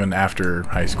school, and even after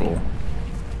high school.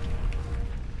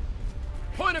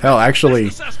 Hell,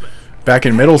 actually, back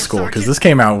in middle school, because this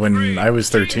came out when I was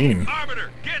 13.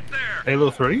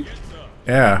 Halo 3?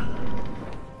 Yeah.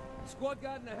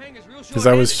 Because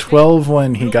I was 12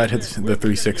 when he got the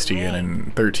 360, and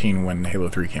then 13 when Halo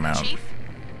 3 came out. Chief?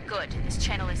 Good. This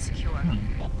channel is secure.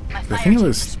 I think it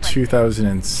was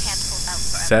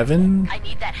 2007? I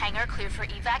need that hangar cleared for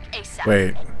evac ASAP.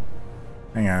 Wait.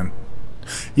 Hang on.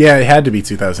 Yeah, it had to be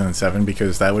 2007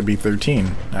 because that would be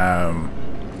 13.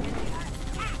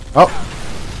 Oh!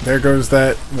 There goes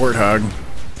that warthog.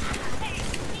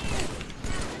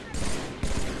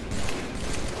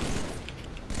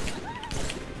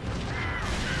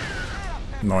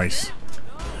 Nice.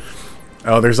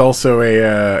 Oh, there's also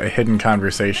a hidden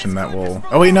conversation that will...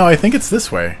 Oh wait, no, I think it's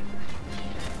this way.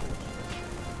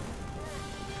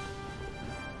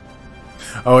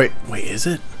 Oh wait, is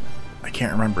it? I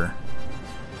can't remember.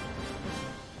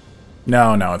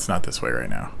 No, it's not this way right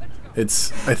now. I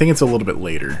think it's a little bit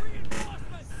later.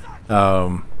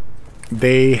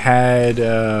 They had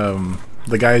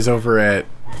the guys over at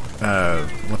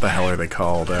what the hell are they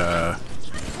called? The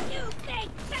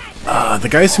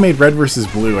guys who made Red vs.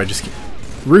 Blue.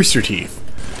 Rooster Teeth.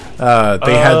 They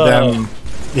had them.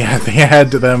 Yeah, they had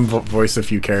them voice a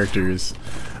few characters.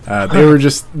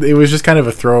 It was just kind of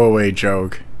a throwaway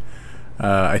joke.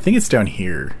 I think it's down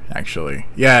here, actually.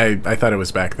 Yeah, I thought it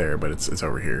was back there, but it's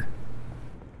over here.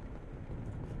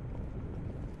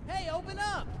 Hey, open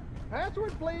up!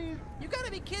 Password, please. You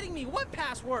gotta be kidding me. What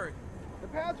password? The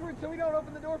password so we don't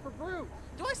open the door for brutes.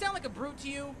 Do I sound like a brute to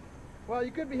you? Well,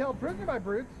 you could be held prisoner by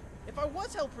brutes. If I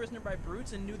was held prisoner by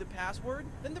brutes and knew the password,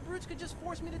 then the brutes could just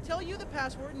force me to tell you the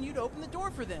password and you'd open the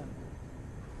door for them.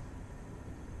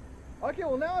 Okay,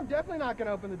 well now I'm definitely not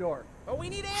gonna open the door. But we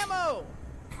need ammo!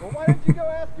 Well, why don't you go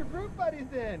ask your brute buddies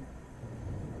then?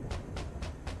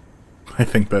 I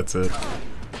think that's it.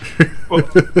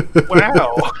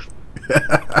 Wow.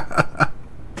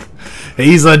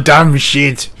 He's a dumb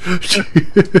shit.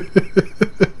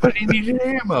 But he needed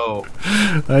ammo.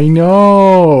 I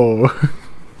know.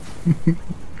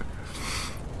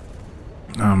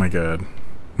 Oh my god.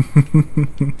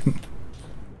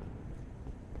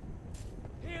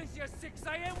 Here's your 6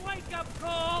 a.m. wake-up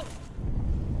call!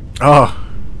 Oh,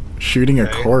 shooting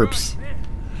a corpse.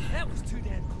 That was too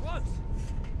damn close.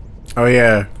 Oh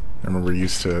yeah, I remember we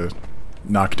used to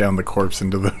knock down the corpse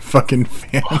into the fucking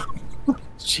fan.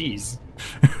 Jeez.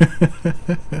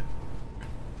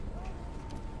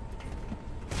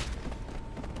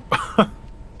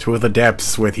 To the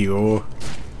depths with you.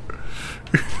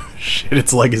 Shit,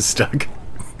 its leg is stuck.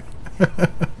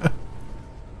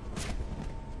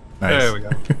 Nice. There we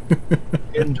go.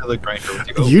 Into the grinder with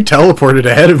you. Oh. You teleported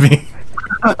ahead of me.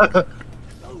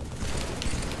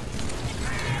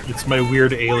 It's my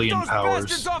weird alien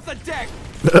powers. Off the deck.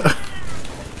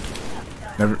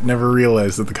 Never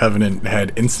realized that the Covenant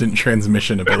had instant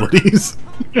transmission abilities.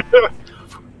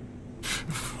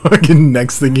 Fucking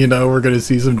next thing you know, we're gonna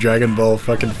see some Dragon Ball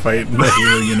fucking fight in the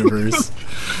Halo universe.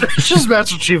 It's just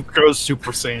Master Chief grows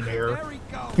Super Saiyan hair.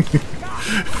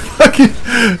 Fucking,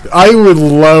 I would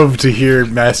love to hear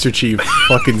Master Chief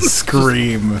fucking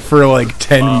scream for like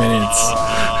 10 minutes.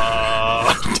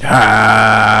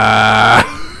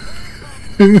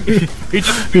 He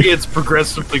just gets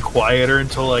progressively quieter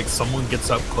until like someone gets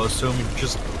up close to him and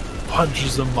just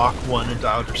punches a Mach 1 into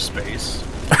outer space.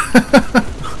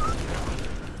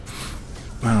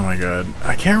 Oh my god.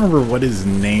 I can't remember what his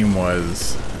name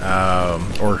was.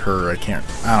 Or her, I don't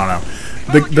know.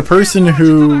 The person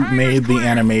who made the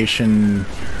animation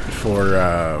for,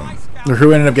 or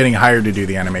who ended up getting hired to do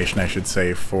the animation, I should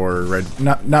say, for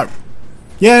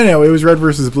yeah, no, it was Red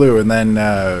versus Blue, and then,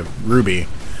 Ruby.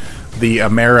 The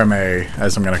Amerame,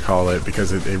 as I'm gonna call it,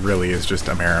 because it really is just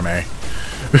Amerame.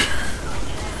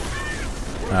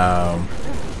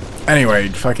 Anyway,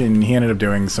 fucking, he ended up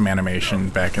doing some animation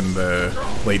back in the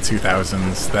late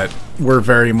 2000s that were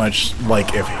very much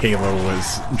like if Halo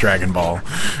was Dragon Ball.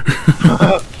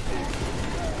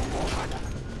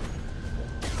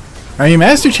 I mean,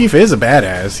 Master Chief is a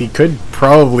badass. He could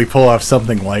probably pull off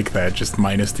something like that, just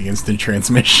minus the instant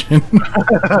transmission.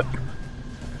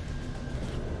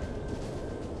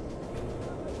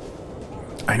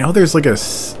 I know there's like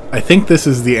I think this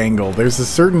is the angle. There's a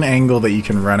certain angle that you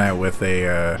can run at with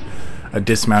a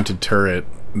dismounted turret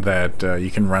that you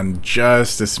can run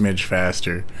just a smidge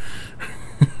faster.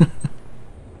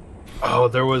 Oh,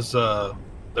 there was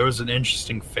an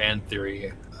interesting fan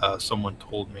theory someone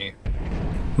told me.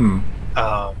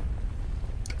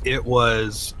 It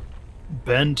was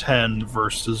Ben 10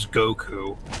 versus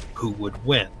Goku who would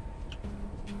win.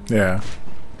 Yeah.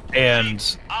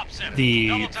 And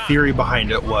the theory behind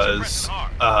it was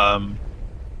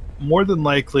more than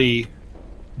likely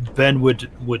Ben would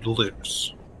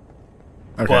lose.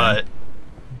 Okay. But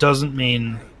doesn't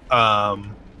mean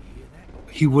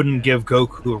he wouldn't give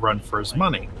Goku a run for his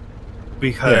money.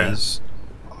 Because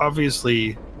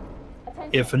obviously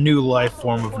if a new life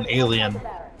form of an alien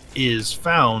is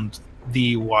found,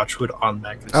 the watch would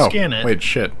automatically scan it. Wait,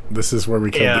 shit. This is where we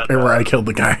killed where I killed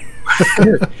the guy.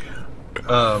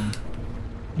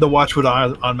 The watch would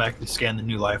automatically scan the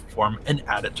new life form and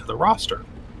add it to the roster.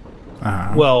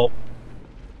 Well,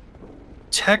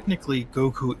 technically,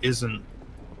 Goku isn't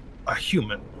a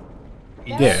human.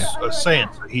 He's a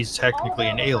Saiyan, so he's technically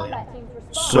an alien.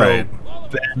 So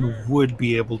Ben would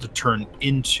be able to turn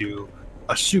into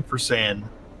a Super Saiyan,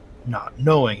 not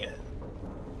knowing it.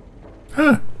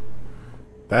 Huh.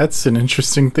 That's an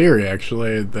interesting theory,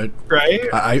 actually. That right?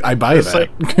 I buy that.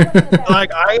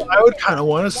 Like I would kind of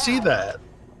want to see that.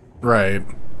 Right.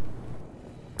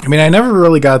 I mean, I never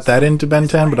really got that into Ben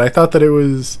 10, but I thought it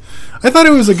was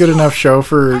a good enough show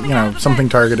for, you know, something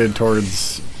targeted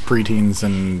towards preteens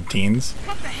and teens.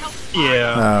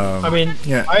 Yeah. I mean,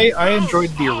 I enjoyed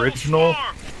the original,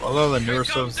 although the newer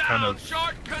stuff is kind of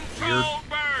weird.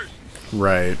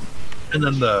 Right. And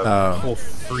then the whole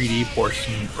 3D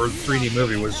portion, or 3D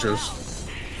movie was just...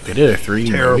 They did a 3D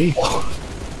terrible.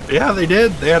 movie? Yeah, they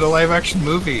did. They had a live action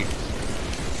movie.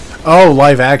 Oh,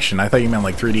 live action. I thought you meant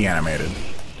like 3D animated.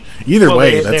 Either Well,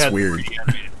 way, they that's had weird. 3D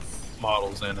animated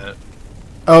models in it.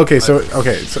 Okay, so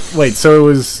wait, so it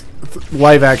was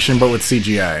live action but with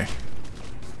CGI.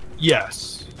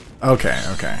 Yes.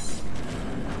 Okay.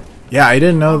 Yeah, I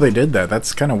didn't know they did that.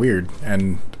 That's kind of weird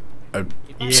and a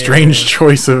strange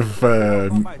choice of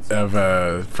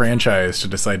franchise to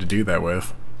decide to do that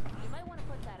with.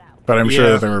 But I'm sure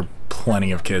that there were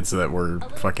plenty of kids that were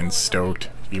fucking stoked,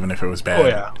 even if it was bad. Oh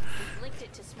yeah. Linked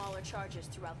it to smaller charges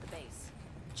throughout the base.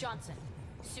 Johnson,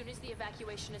 as soon as the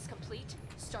evacuation is complete,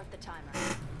 start the timer.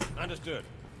 Understood.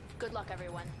 Good luck,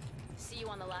 everyone. See you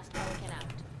on the last Pelican out.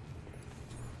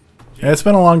 Yeah, it's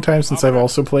been a long time since I've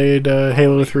also played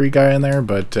Halo 3 guy in there,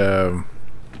 but I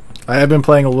have been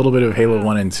playing a little bit of Halo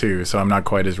 1 and 2, so I'm not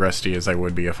quite as rusty as I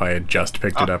would be if I had just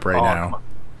picked it up right now.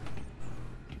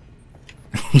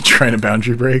 You trying to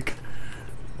boundary break?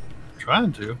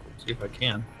 Trying to. See if I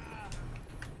can.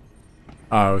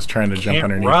 Oh, I was trying to jump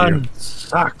underneath run. you.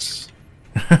 Sucks.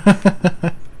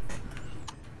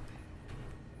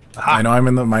 I know I'm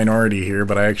in the minority here,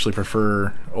 but I actually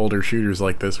prefer older shooters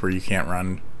like this where you can't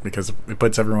run, because it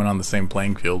puts everyone on the same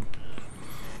playing field.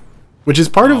 Which is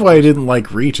part of why I didn't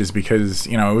like Reach, is because,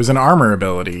 you know, it was an armor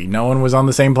ability. No one was on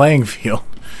the same playing field.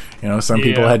 You know, some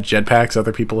people had jetpacks,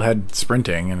 other people had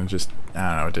sprinting, and it just,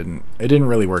 I don't know, it didn't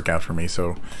really work out for me.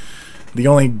 So the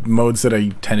only modes that I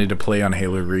tended to play on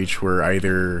Halo Reach were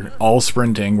either all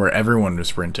sprinting, where everyone was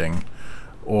sprinting,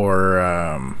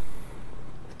 or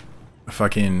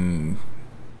fucking,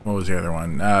 what was the other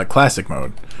one? Classic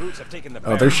mode.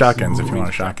 Oh, there's shotguns if you want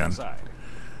a shotgun.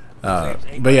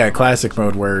 But yeah, classic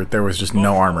mode where there was just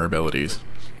no armor abilities.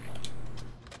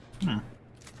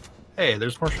 Hey,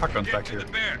 there's more shotguns back here.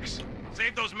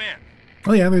 Save those men.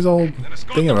 Oh yeah, there's a whole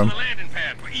thing of them.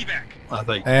 I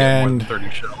thought you could And get more than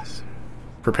 30 shells.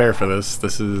 Prepare for this.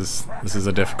 This is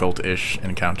a difficult-ish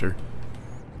encounter.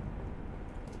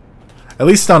 At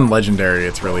least on Legendary,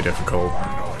 it's really difficult.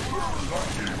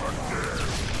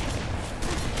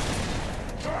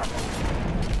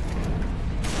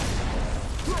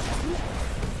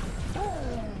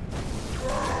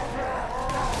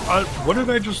 What did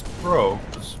I just throw?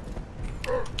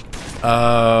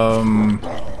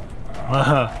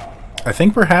 I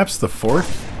think perhaps the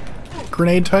 4th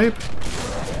grenade type?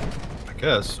 I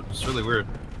guess. It's really weird.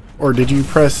 Or did you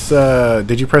press a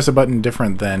button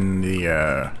different than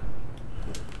the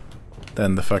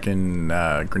fucking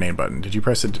grenade button? Did you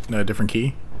press a different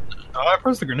key? Oh, I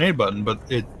pressed the grenade button, but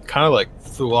it kind of like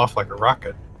flew off like a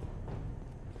rocket.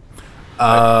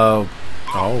 Oh,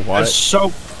 what? That's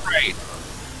so great.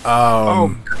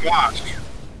 Oh gosh.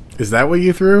 Is that what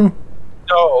you threw?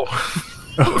 No.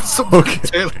 Oh, okay.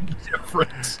 Totally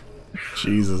different.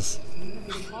 Jesus.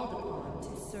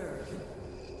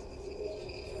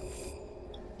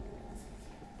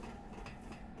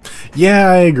 Yeah,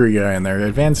 I agree, guy in there.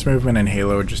 Advanced movement in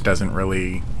Halo just doesn't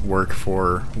really work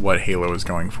for what Halo is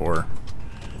going for.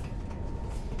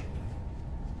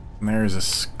 And there's a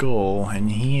skull in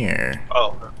here.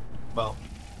 Oh, well.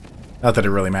 Not that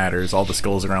it really matters. All the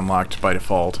skulls are unlocked by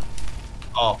default.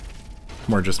 Oh.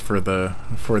 More just for the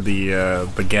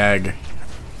gag,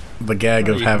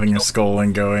 of having a skull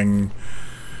and going,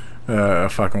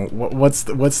 fucking what's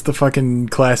the fucking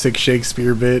classic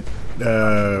Shakespeare bit?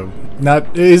 I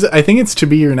think it's to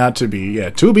be or not to be.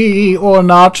 Yeah, to be or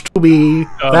not to be.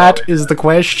 That is the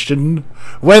question.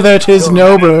 Whether 'tis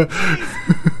noble.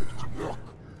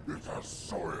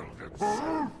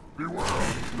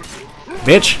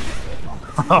 Bitch.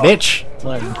 Bitch.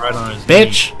 Right on his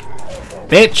Bitch.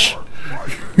 Bitch.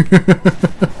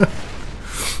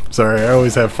 Sorry, I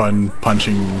always have fun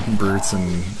punching brutes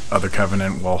and other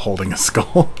Covenant while holding a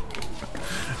skull.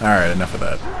 Alright, enough of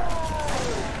that.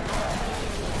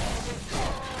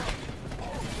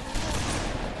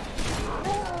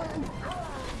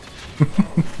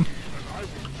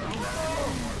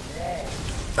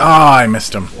 Ah, I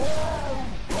missed him.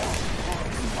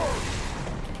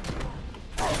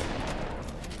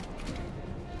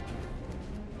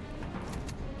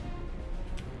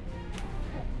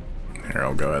 Here,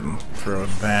 I'll go ahead and throw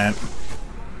that.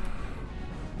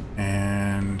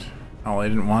 And... oh, I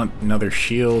didn't want another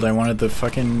shield. I wanted the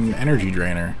fucking energy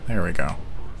drainer. There we go.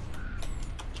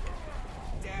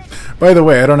 By the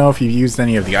way, I don't know if you've used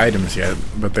any of the items yet,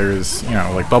 but there's, you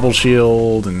know, like bubble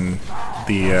shield and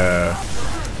the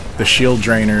shield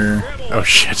drainer. Oh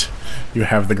shit. You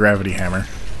have the gravity hammer.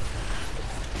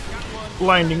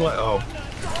 Blinding light. Oh.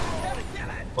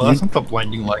 Well, that's not the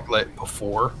blinding light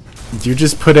before. You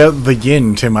just put out the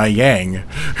yin to my yang.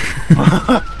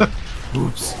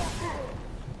 Oops.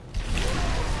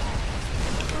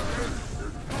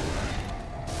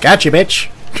 Gotcha, bitch!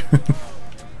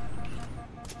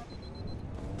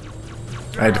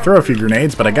 I had to throw a few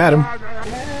grenades, but I got him.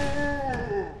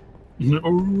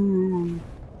 No.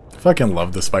 Fucking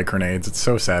love the spike grenades. It's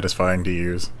so satisfying to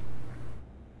use.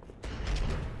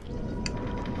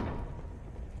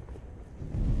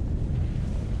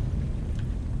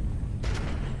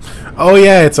 Oh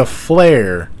yeah, it's a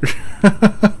flare.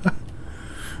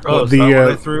 Oh, is that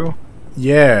what I threw?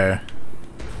 Yeah.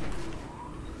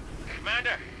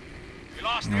 Commander, we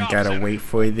lost the I gotta wait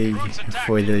for the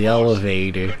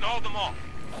elevator.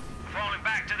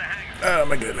 Oh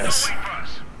my goodness.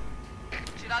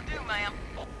 Should I do, ma'am?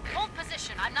 Hold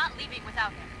position. I'm not leaving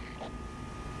without him.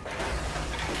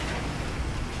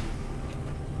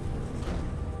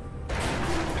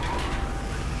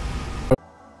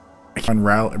 On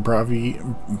Rally Bravi.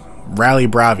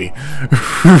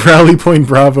 Rally Point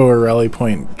Bravo or Rally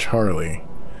Point Charlie.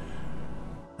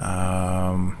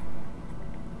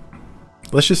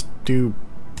 Let's just do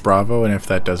Bravo, and if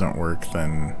that doesn't work,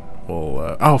 then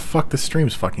we'll... oh, fuck, the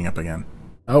stream's fucking up again.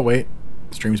 Oh, wait.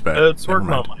 Stream's back. It's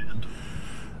working on my end.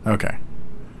 Okay.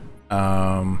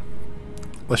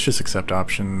 Let's just accept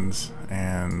options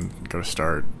and go to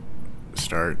start.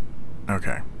 Start.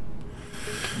 Okay.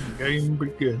 Game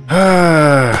begin.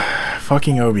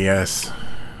 Fucking OBS.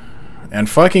 And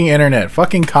fucking internet.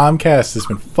 Fucking Comcast has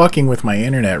been fucking with my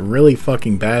internet really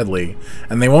fucking badly.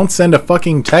 And they won't send a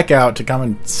fucking tech out to come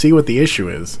and see what the issue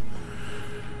is.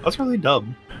 That's really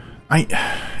dumb.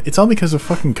 It's all because of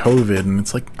fucking COVID, and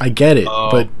it's like, I get it,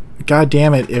 but god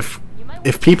damn it, if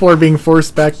people are being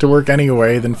forced back to work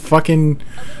anyway, then fucking,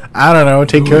 I don't know,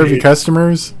 take care of your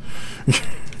customers.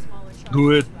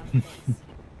 Do it.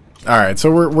 Alright,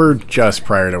 so we're just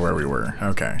prior to where we were.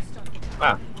 Okay.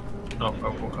 Ah. No, I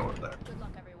won't go with that.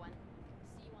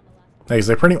 Thanks.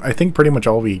 I think pretty much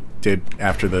all we did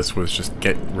after this was just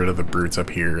get rid of the brutes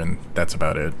up here, and that's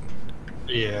about it.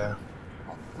 Yeah.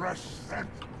 A fresh scent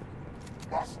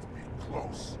must be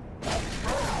close.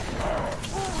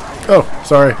 Oh,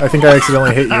 sorry. I think I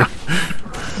accidentally hit you.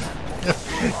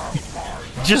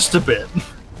 Just a bit.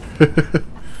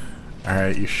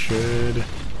 Alright, you should...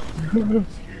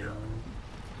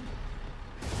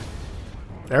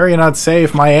 Area not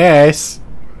safe, my ass!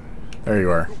 There you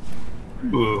are.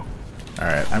 Ooh.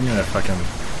 Alright, I'm gonna fucking...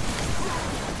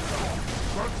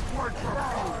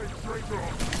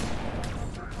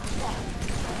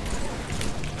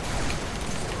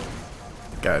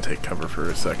 Gotta take cover for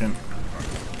a second.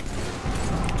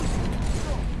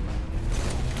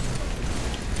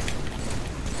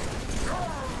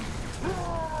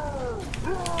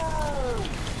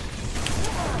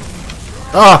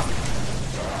 Ah!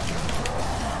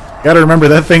 Gotta remember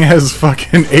that thing has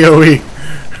fucking AoE.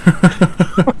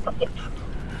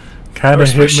 Kinda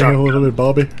hit me a little bit,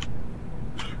 Bobby.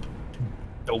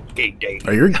 Okay, Dave.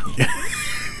 Oh, you're...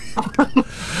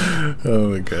 oh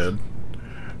my god.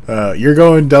 You're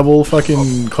going double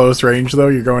fucking close range, though?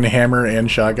 You're going hammer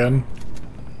and shotgun?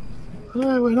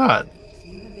 Why not?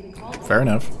 Fair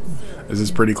enough. This is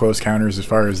pretty close counters as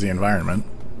far as the environment.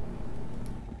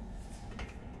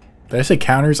 Did I say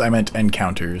counters? I meant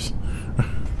encounters.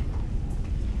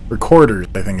 Recorders,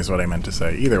 I think is what I meant to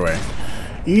say. Either way.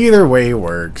 Either way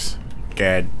works.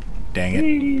 God dang it.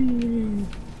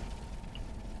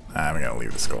 I'm gonna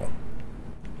leave the skull.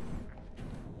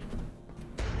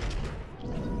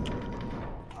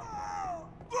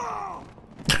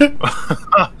 No!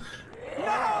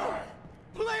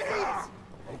 Please!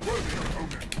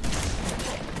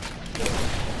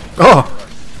 Oh!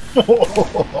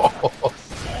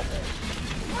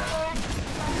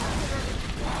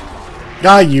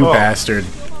 Ah, you bastard.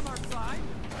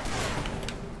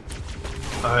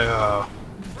 I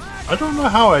don't know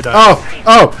how I died.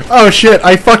 Oh shit,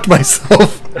 I fucked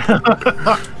myself.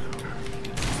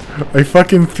 I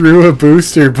fucking threw a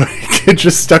booster, but it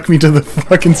just stuck me to the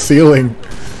fucking ceiling.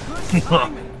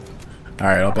 Alright,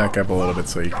 I'll back up a little bit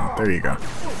so you can... There you go.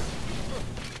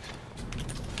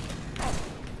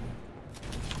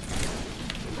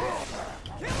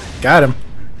 Got him.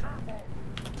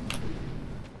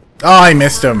 Oh, I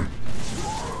missed him.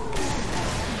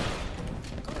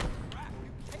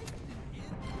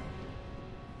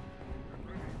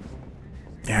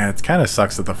 Yeah, it kind of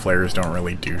sucks that the flares don't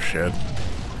really do shit.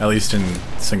 At least in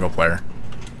single player.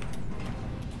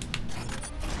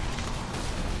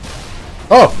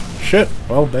 Oh, shit.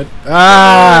 Well, that...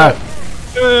 Ah!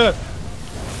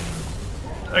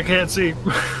 I can't see.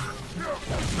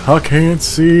 I can't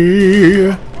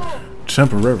see.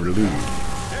 Temporarily.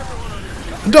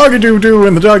 Doggy doo doo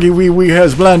and the doggy wee wee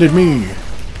has blinded me.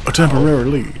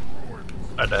 Temporarily.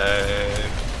 I died.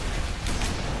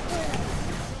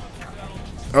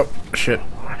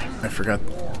 forgot.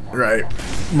 Right.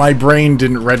 My brain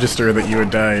didn't register that you had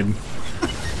died.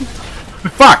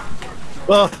 Fuck!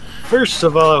 Well, first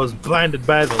of all, I was blinded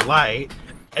by the light,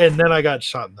 and then I got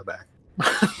shot in the back.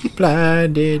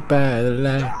 Blinded by the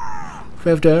light,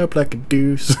 revved up like a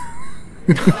deuce.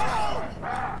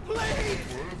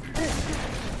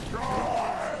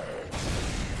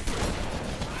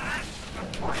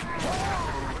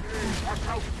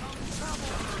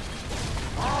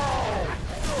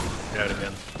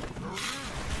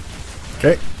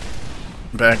 Okay,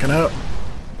 backing up,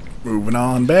 moving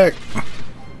on back,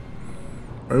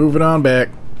 moving on back.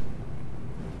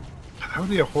 That would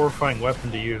be a horrifying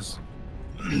weapon to use.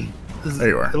 There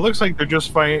you are. It looks like they're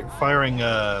just firing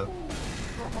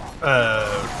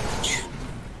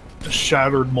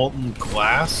shattered molten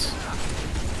glass.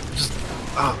 Just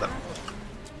that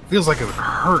feels like it would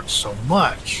hurt so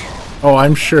much. Oh,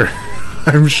 I'm sure.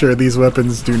 I'm sure these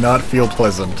weapons do not feel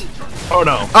pleasant. Oh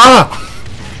no! Ah!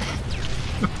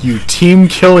 You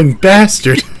team-killing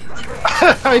bastard!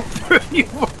 I threw you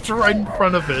right in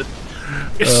front of it.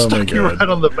 It stuck you right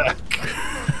on the back.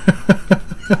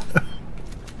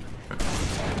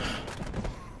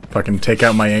 Fucking take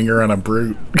out my anger on a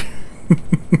brute.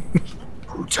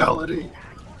 Brutality.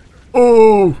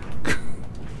 Oh!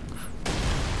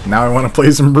 Now I want to play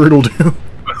some Brutal Doom.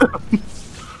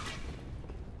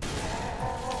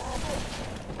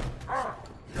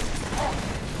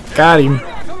 Got him.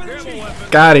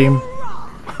 Got him.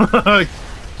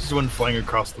 Just went flying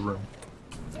across the room.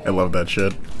 I love that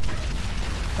shit.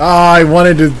 Ah, I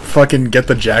wanted to fucking get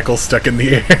the jackal stuck in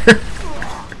the air.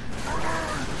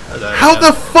 How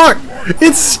the fuck?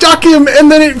 It stuck him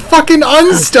and then it fucking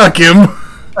unstuck him.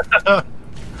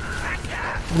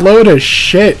 Load of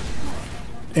shit.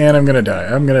 And I'm gonna die.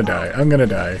 I'm gonna die. I'm gonna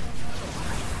die.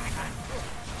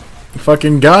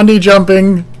 Fucking Gandhi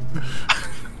jumping.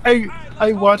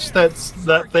 I watched that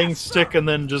thing stick and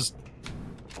then just,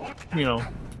 you know,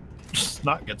 just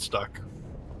not get stuck.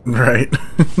 Right.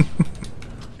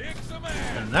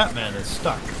 And that man is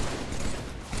stuck.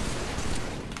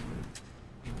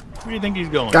 Where do you think he's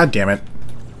going? God damn it.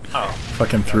 Oh.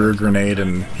 Fucking threw a grenade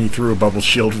and he threw a bubble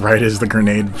shield right as the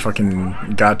grenade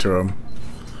fucking got to him.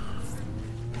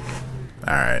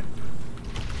 Alright.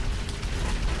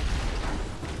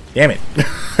 Damn it.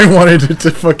 I wanted it to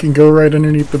fucking go right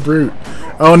underneath the brute.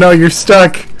 Oh no, you're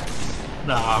stuck!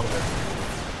 Nah.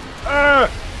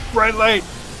 Ah! Bright light!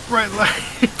 Bright light!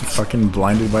 Fucking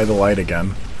blinded by the light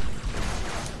again.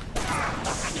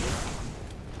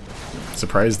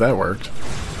 Surprised that worked.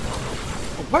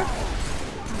 What?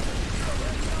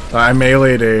 I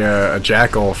meleeed a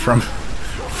jackal from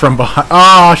behind.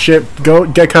 Oh shit! Go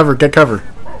get cover! Get cover!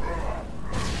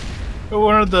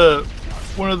 One of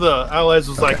the allies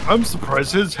was like, "I'm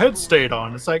surprised his head stayed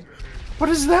on." It's like, what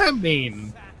does that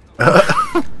mean?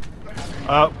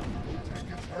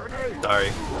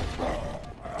 Sorry.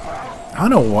 I don't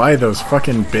know why those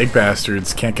fucking big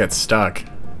bastards can't get stuck.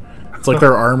 It's like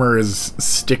their armor is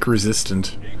stick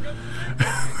resistant.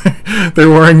 They're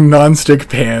wearing non-stick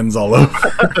pans all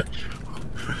over.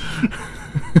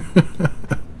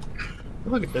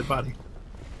 Look at that body.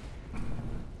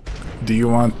 Do you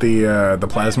want the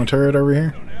plasma turret over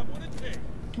here?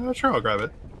 Sure, I'll grab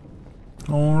it.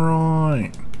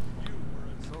 Alright.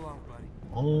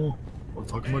 Oh, we're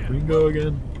talking about Ringo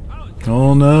again.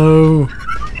 Oh no!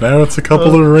 Now it's a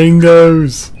couple of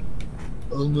Ringos!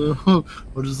 Oh no,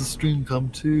 what does the stream come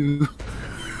to?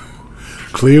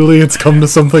 Clearly it's come to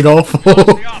something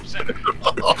awful.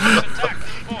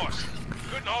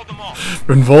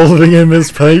 Involving him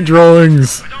is paint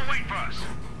drawings.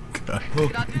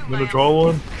 Oh, I'm gonna draw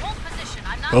one.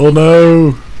 Oh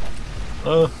no!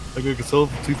 I think I can sell it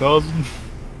for 2,000.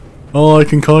 Oh, I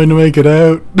can kinda make it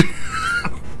out.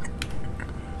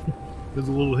 There's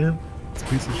a little hint. It's a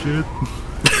piece of shit.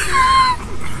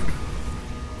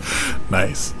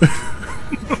 Nice.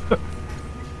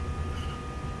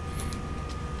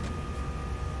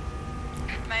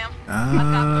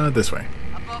 This way.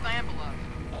 Above envelope.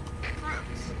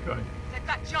 Okay. They've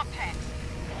got jump packs.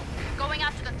 Going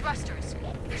after the thrusters.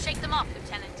 Shake them off,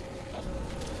 Lieutenant.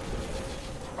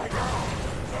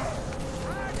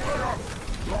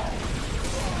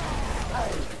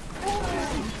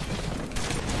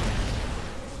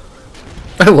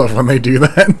 I love when they do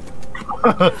that.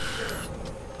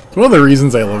 One of the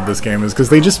reasons I love this game is because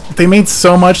they made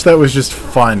so much that was just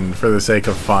fun for the sake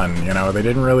of fun, you know? They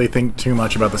didn't really think too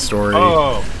much about the story.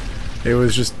 Oh.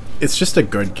 It's just a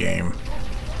good game.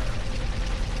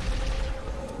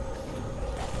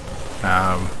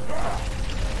 Wow.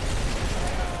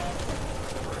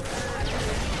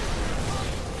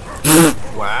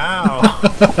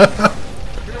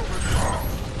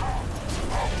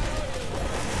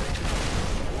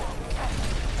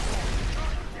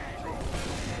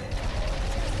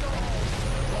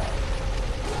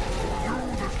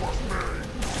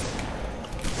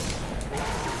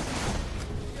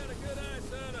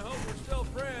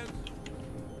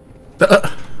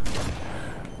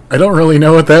 I don't really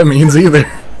know what that means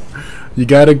either. You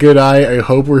got a good eye. I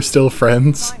hope we're still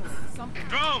friends.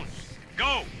 Drones,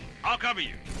 go! I'll cover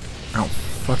you. Oh,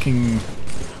 fucking...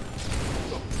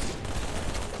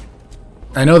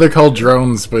 I know they're called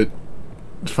drones, but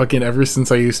fucking ever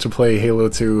since I used to play Halo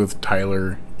 2 with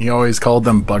Tyler, he always called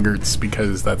them buggerts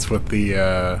because that's what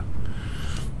the,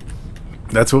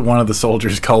 that's what one of the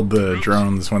soldiers called the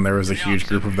drones when there was a huge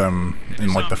group of them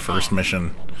in, like, the first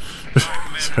mission.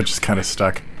 So it just kind of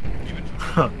stuck.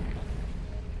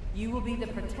 You will be the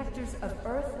protectors of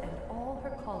Earth and all her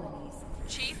colonies.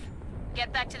 Chief,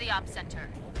 get back to the op center.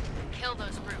 Kill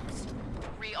those brutes.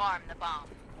 Rearm the bomb.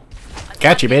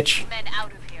 Gotcha, bitch. Men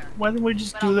out of here. Why didn't we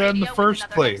just do that in the first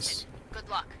place? Good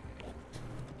luck.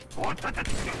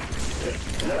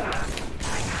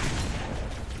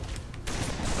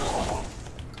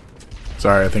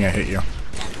 Sorry, I think I hit you.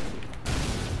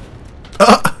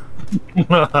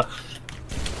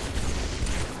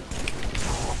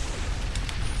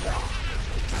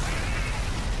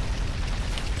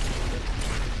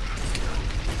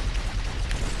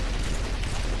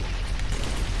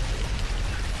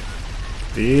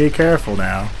 Be careful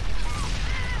now.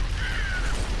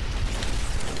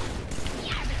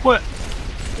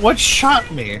 What shot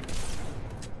me?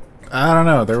 I don't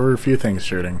know. There were a few things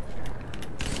shooting.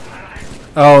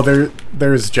 Oh,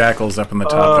 there's jackals up in the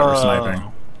top that were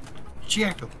sniping.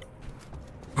 Jackal.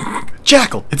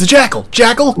 Jackal! It's a jackal!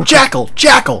 Jackal! Jackal!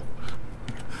 Jackal!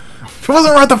 If it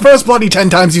wasn't right the first bloody 10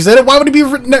 times you said it, why would it be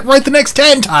right the next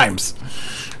 10 times?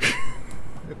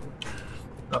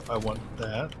 I want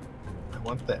that. I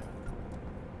want that.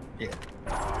 Yeah.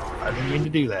 I didn't mean to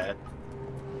do that.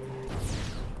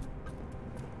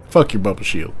 Fuck your bubble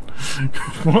shield.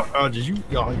 Oh, did you?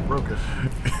 Oh, you broke it.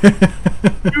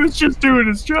 He was just doing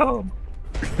his job.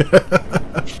 We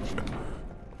have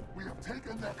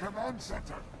taken their command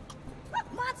center.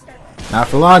 Monster! Not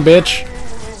for long, bitch.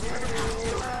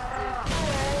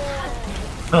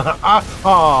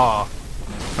 Ah,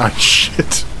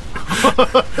 shit.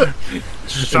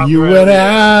 And you went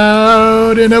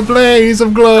out in a blaze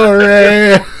of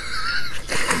glory.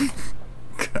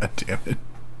 God damn it.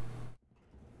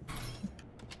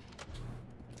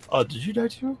 Oh, did you die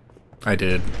too? I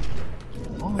did.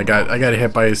 Oh. I got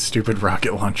hit by a stupid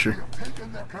rocket launcher.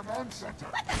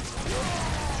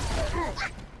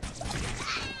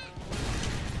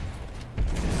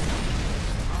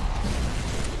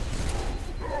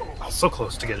 Oh, so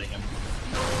close to getting him.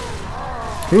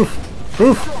 Oof.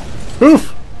 Oof.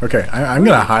 Oof. Okay, I'm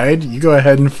gonna hide. You go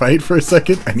ahead and fight for a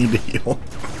second. I need to heal.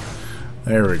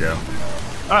 There we go.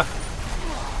 Ah.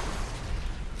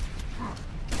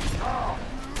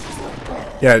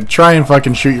 Yeah, try and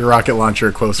fucking shoot your rocket launcher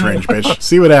at close range, bitch.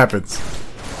 See what happens.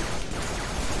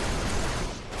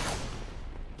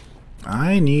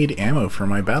 I need ammo for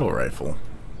my battle rifle.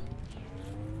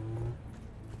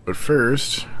 But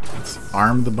first, let's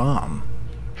arm the bomb.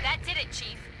 That did it,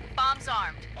 Chief. Bomb's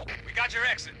armed. We got your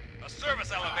exit. A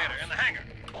service elevator in the hangar.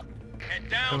 Head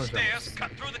downstairs,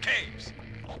 cut through the caves.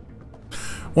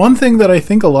 One thing that I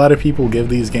think a lot of people give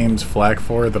these games flack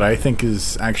for, that I think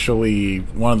is actually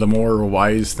one of the more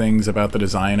wise things about the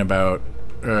design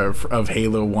of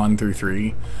Halo 1 through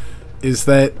 3, is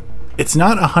that it's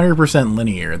not 100%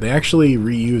 linear. They actually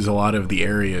reuse a lot of the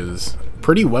areas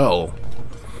pretty well.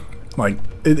 Like,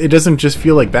 it doesn't just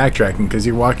feel like backtracking, because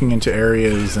you're walking into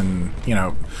areas and, you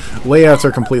know, layouts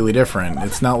are completely different.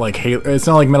 It's not like it's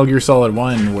not like Metal Gear Solid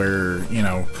 1 where, you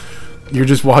know, you're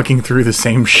just walking through the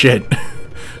same shit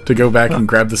to go back and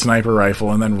grab the sniper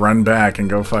rifle and then run back and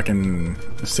go fucking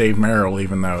save Meryl,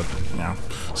 even though, you know,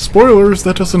 spoilers,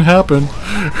 that doesn't happen.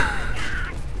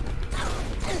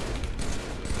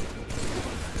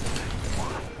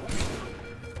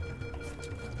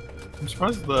 I'm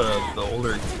surprised the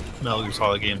older Metal Gear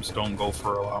Solid games don't go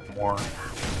for a lot more.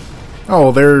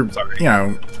 Oh, they're, you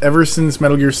know, ever since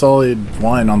Metal Gear Solid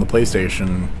 1 on the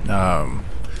PlayStation,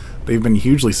 they've been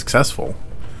hugely successful.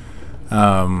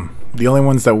 The only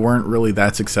ones that weren't really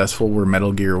that successful were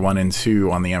Metal Gear 1 and 2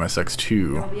 on the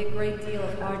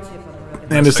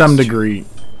MSX2. And to some degree,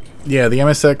 yeah, the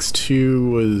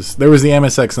MSX2 was... There was the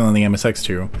MSX and then the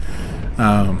MSX2.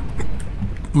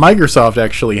 Microsoft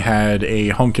actually had a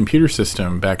home computer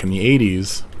system back in the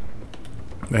 80s,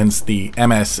 hence the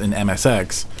MS and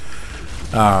MSX.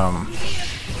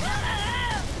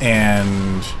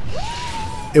 And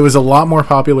it was a lot more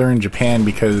popular in Japan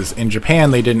because in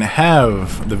Japan they didn't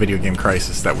have the video game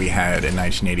crisis that we had in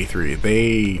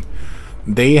 1983.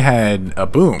 They had a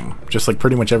boom, just like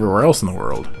pretty much everywhere else in the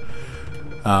world.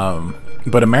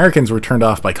 But Americans were turned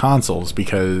off by consoles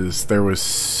because there was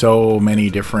so many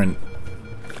different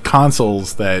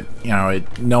consoles that, you know,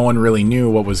 no one really knew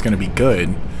what was going to be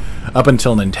good up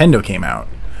until Nintendo came out.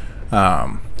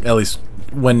 At least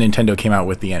when Nintendo came out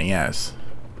with the NES.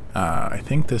 I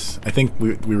think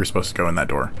we were supposed to go in that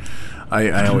door.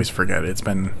 I always forget. It's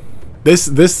been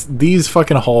these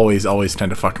fucking hallways always tend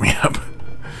to fuck me up.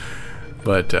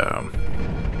 But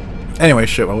anyway,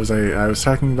 shit, what was I was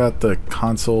talking about the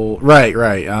console. Right.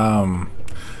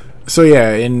 So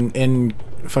yeah, in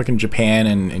fucking Japan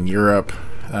and in Europe,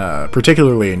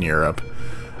 particularly in Europe,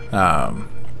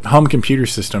 home computer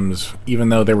systems, even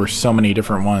though there were so many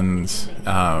different ones,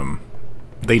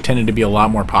 they tended to be a lot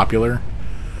more popular.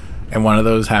 And one of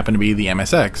those happened to be the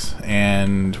MSX.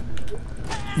 And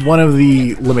one of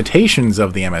the limitations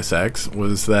of the MSX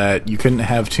was that you couldn't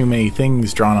have too many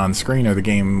things drawn on screen, or the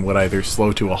game would either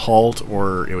slow to a halt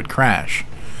or it would crash.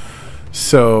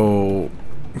 So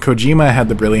Kojima had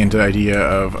the brilliant idea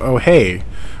of, oh hey,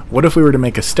 what if we were to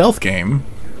make a stealth game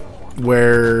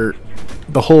where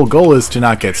the whole goal is to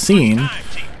not get seen,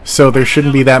 so there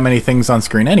shouldn't be that many things on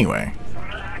screen anyway.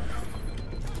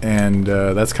 And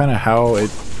that's kind of how it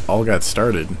all got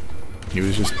started. He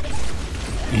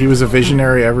was a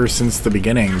visionary ever since the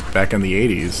beginning, back in the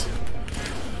 80s.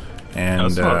 And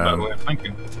that's not a bad way of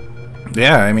thinking.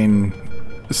 Yeah, I mean,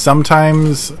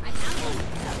 sometimes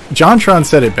JonTron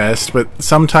said it best, but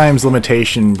sometimes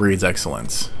limitation breeds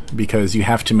excellence, because you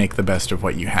have to make the best of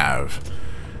what you have.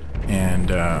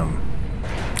 And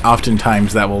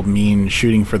oftentimes that will mean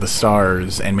shooting for the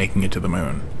stars and making it to the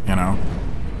moon, you know?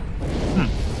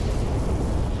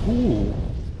 Ooh.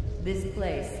 This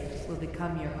place will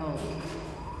become your home.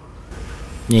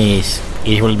 Yes,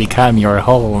 it will become your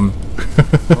home.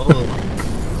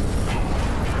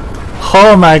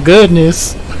 Oh my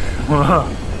goodness!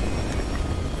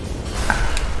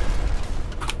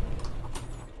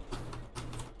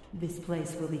 This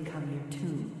place will become your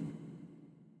tomb.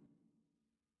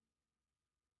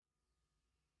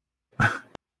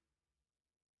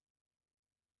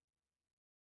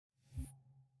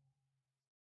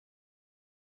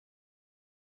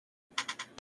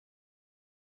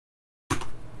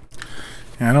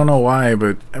 I don't know why,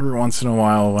 but every once in a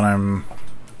while when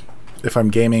if I'm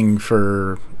gaming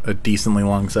for a decently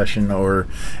long session, or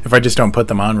if I just don't put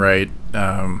them on right,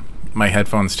 my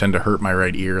headphones tend to hurt my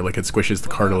right ear, like it squishes the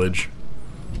cartilage.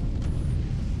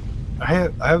 I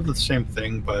have the same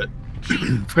thing, but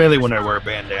it's mainly when I wear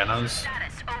bandanas.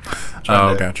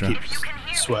 Oh, gotcha. Keep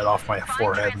sweat off my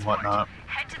forehead and whatnot.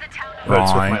 But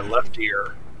it's with my left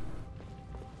ear.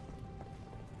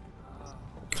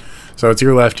 So it's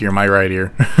your left ear, my right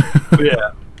ear.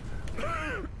 Yeah.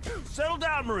 Settle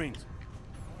down, Marines.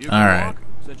 Alright.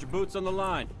 Set your boots on the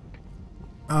line.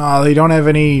 Oh, they don't have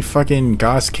any fucking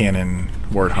Gauss cannon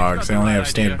warthogs. They only have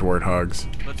standard warthogs.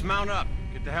 Let's mount up.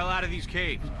 Get the hell out of these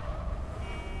caves.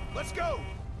 Let's go.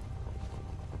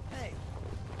 Hey.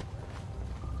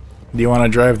 Do you want to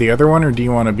drive the other one, or do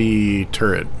you want to be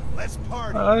turret? Let's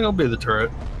party. I'll be the turret.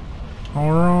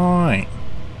 Alright.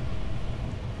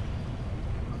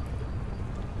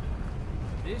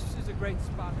 This is a great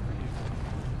spot for you.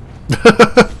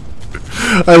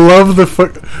 I love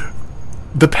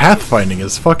the pathfinding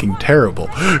is fucking terrible.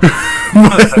 I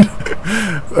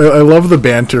love the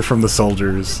banter from the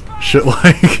soldiers. Shit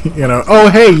like, you know, oh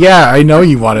hey, yeah, I know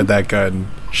you wanted that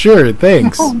gun. Sure,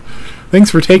 thanks. Thanks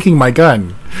for taking my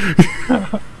gun.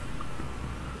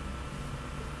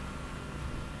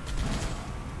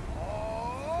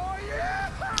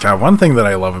 God, one thing that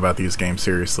I love about these games,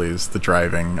 seriously, is the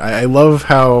driving. I love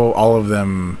how all of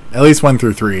them, at least 1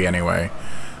 through 3 anyway,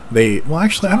 well,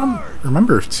 actually, I don't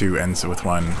remember if 2 ends with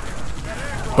 1.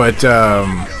 But,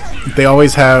 they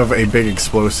always have a big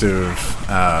explosive,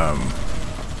 no!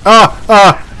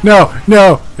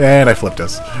 And I flipped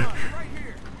us.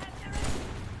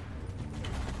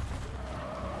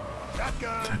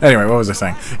 Anyway, what was I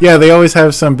saying? Yeah, they always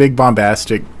have some big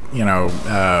bombastic, you know,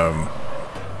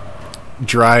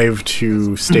 drive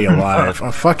to stay alive.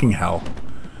 Oh, fucking hell.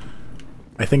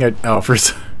 I think are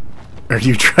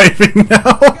you driving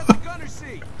now?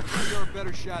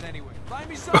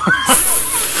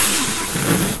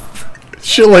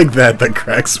 Shit like that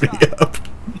cracks me up.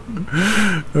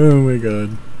 Oh my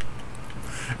god.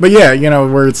 But yeah, you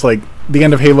know, where it's like the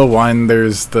end of Halo 1,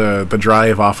 there's the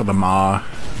drive off of the Maw,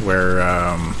 where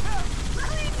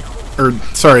or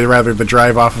sorry, rather the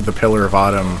drive off of the Pillar of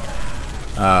Autumn,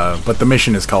 but the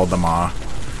mission is called the Maw.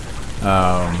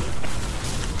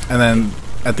 And then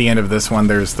at the end of this one,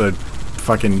 there's the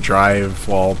fucking drive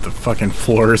while the fucking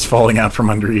floor is falling out from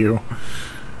under you.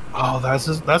 Oh,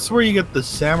 that's where you get the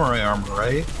samurai armor,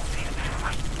 right?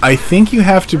 I think you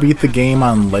have to beat the game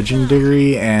on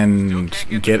Legendary and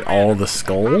get all the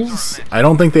skulls. I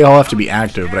don't think they all have to be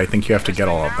active, but I think you have to get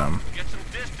all of them. Get some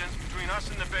distance between us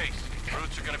and the base.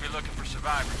 Brutes are gonna be looking for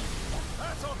survivors.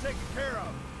 That's all taken care of.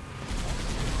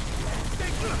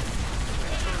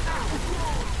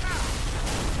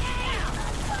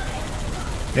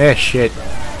 Yeah, shit.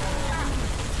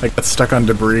 I got stuck on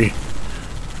debris.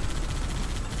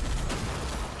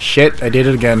 Shit, I did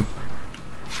it again.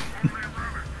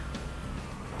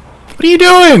 What are you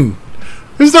doing?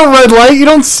 There's no red light. You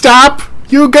don't stop.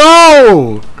 You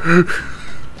go.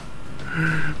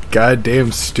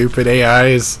 Goddamn stupid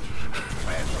AIs.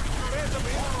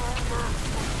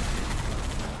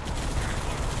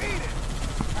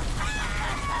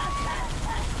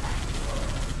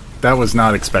 That was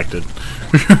not expected.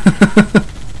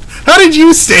 How did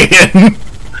you stay in?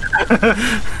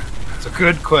 It's a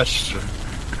good question.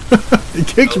 He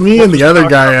kicked me and the other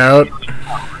guy out.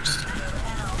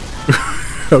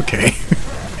 Okay.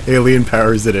 Alien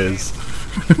powers it is.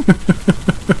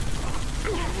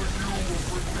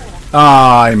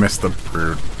 Ah, I missed the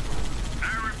brute.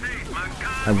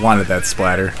 I wanted that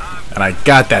splatter. And I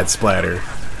got that splatter.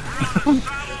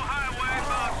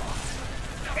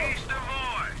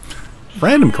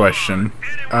 Random question.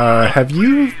 Have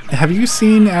you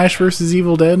seen Ash vs.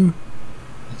 Evil Dead?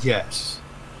 Yes.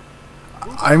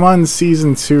 I'm on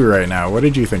season 2 right now. What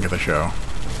did you think of the show?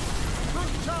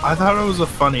 I thought it was a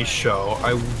funny show.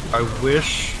 I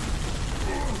wish.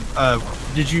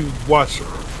 Did you watch?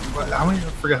 How many?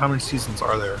 I forget how many seasons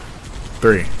are there.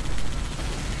 3.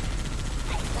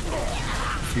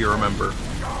 If you remember.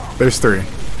 There's 3.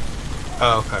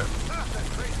 Oh, okay.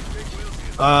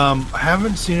 I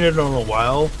haven't seen it in a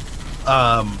while,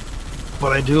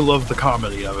 but I do love the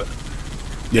comedy of it.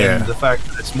 Yeah. And the fact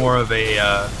that it's more of a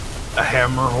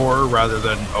Hammer horror rather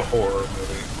than a horror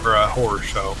movie or a horror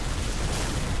show.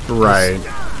 Right.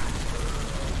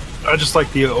 I just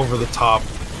like the over the top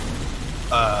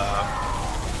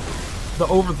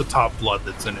blood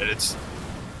that's in it.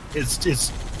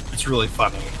 It's really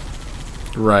funny.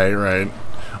 Right, right.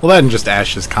 Well, that and just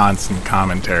Ash's constant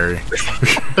commentary.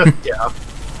 Yeah.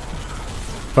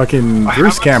 Fucking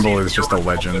Bruce Campbell is just a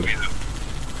legend.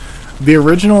 The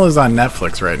original is on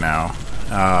Netflix right now.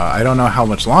 I don't know how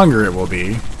much longer it will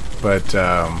be, but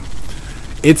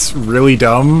it's really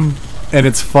dumb, and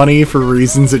it's funny for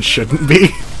reasons it shouldn't be.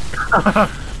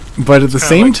 But at the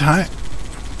same time...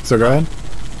 So go ahead.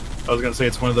 I was gonna say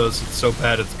it's one of those it's so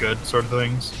bad it's good sort of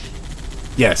things.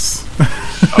 Yes.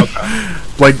 Okay.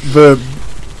 Like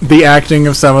the acting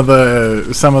of some of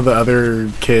the other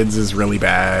kids is really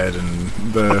bad, and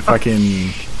the fucking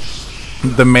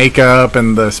the makeup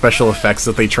and the special effects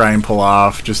that they try and pull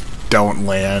off just don't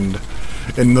land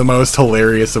in the most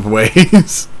hilarious of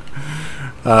ways.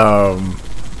 But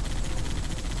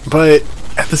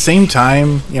at the same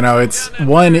time, you know, it's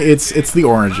the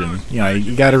origin. You know,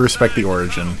 you got to respect the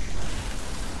origin.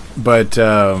 But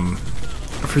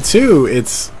for 2,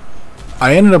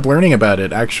 I ended up learning about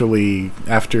it actually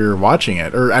after watching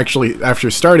it, or actually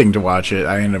after starting to watch it.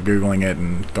 I ended up Googling it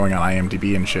and going on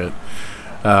IMDb and shit.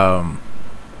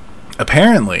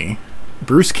 Apparently,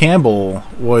 Bruce Campbell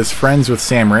was friends with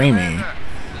Sam Raimi,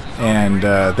 and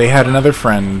they had another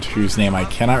friend whose name I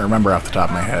cannot remember off the top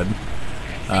of my head.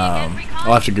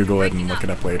 I'll have to Google it and look it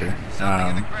up later.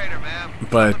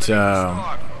 But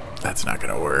that's not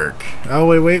gonna work.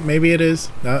 Oh wait, maybe it is.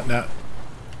 No.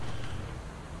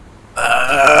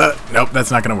 Nope, that's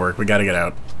not gonna work. We gotta get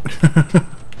out.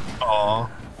 Aww.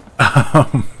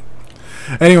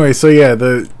 Anyway, so yeah,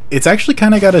 it's actually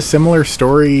kind of got a similar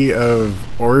story of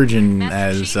origin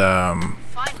as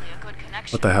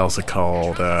what the hell's it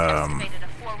called?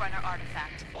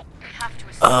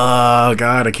 Oh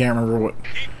god, I can't remember what.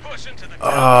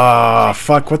 Oh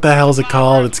fuck, what the hell's it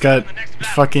called? It's got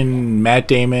fucking Matt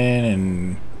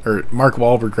Damon or Mark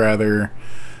Wahlberg rather.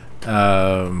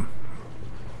 Ben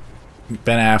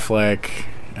Affleck.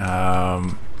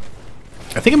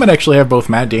 I think it might actually have both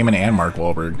Matt Damon and Mark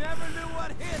Wahlberg.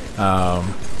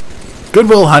 Good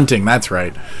Will Hunting, that's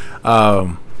right.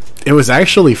 It was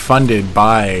actually funded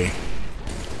by...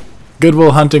 Good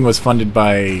Will Hunting was funded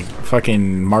by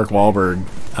fucking Mark Wahlberg.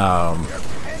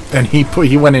 And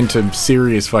he went into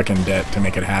serious fucking debt to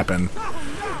make it happen.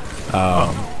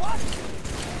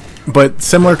 But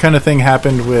similar kind of thing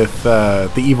happened with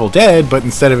The Evil Dead, but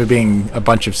instead of it being a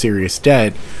bunch of serious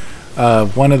debt,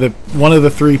 one of the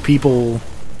 3 people,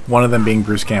 one of them being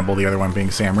Bruce Campbell, the other one being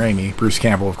Sam Raimi. Bruce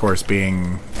Campbell, of course,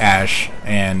 being Ash,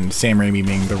 and Sam Raimi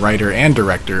being the writer and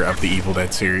director of the Evil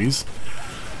Dead series.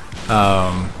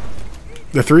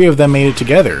 The 3 of them made it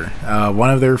together.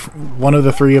 One of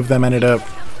the 3 of them ended up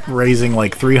raising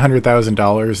like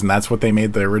 $300,000, and that's what they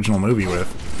made the original movie with.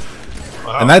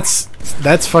 Wow. And that's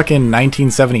fucking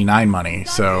 1979 money.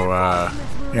 So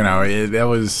you know, that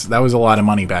was a lot of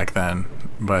money back then.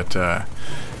 But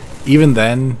even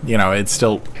then, you know, it's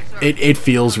still it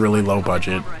feels really low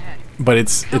budget, but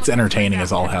it's entertaining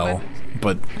as all hell.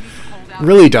 But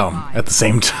really dumb at the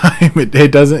same time.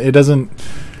 It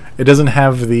doesn't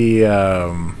have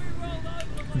the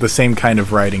same kind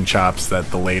of writing chops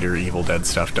that the later Evil Dead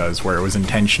stuff does, where it was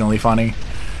intentionally funny.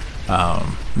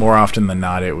 More often than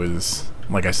not, it was,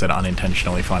 like I said,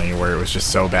 unintentionally funny, where it was just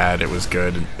so bad it was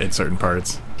good at certain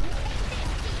parts.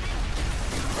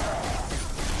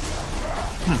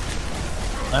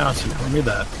 I don't see who made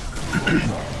that.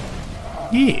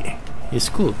 Yeah, it's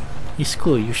cool. It's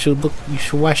cool. You should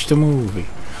watch the movie.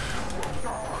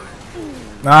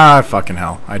 Ah, fucking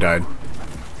hell. I died.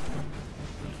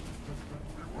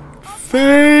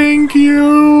 Thank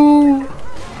you!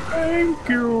 Thank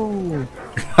you!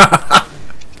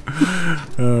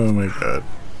 Oh my god.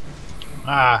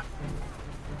 Ah.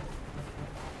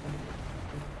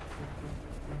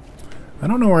 I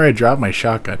don't know where I dropped my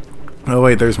shotgun. Oh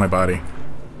wait, there's my body.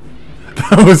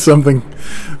 That was something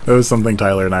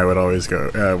Tyler and I would always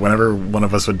go. Whenever one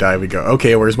of us would die, we'd go,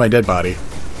 okay, where's my dead body?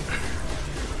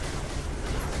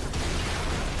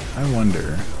 I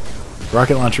wonder.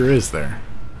 Rocket launcher is there.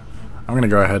 I'm gonna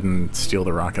go ahead and steal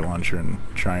the rocket launcher and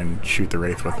try and shoot the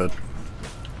Wraith with it.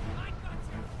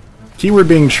 Keyword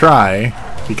being try,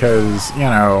 because, you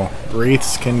know,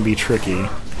 Wraiths can be tricky.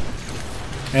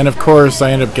 And of course,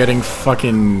 I end up getting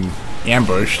fucking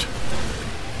ambushed.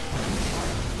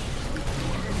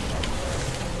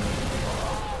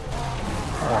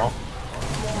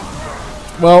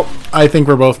 Well, I think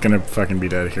we're both gonna fucking be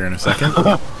dead here in a second.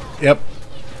 Yep.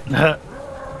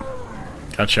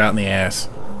 Got shot in the ass.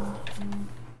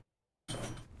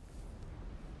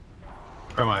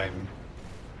 Where am I?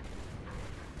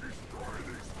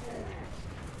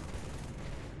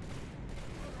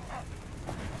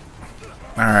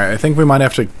 Alright, I think we might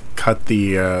have to cut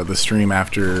the stream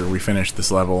after we finish this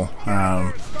level.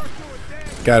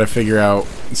 Gotta figure out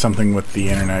something with the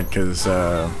internet, because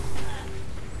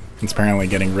it's apparently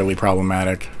getting really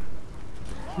problematic.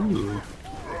 Ooh.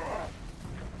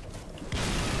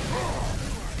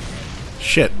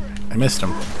 Shit, I missed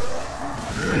him.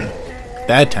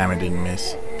 That time I didn't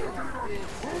miss.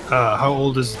 How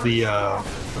old is the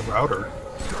router?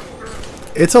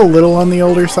 It's a little on the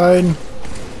older side.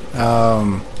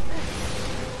 I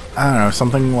don't know,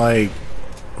 something like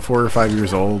 4 or 5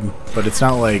 years old, but it's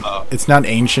not like it's not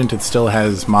ancient. It still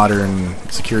has modern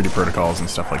security protocols and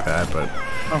stuff like that. But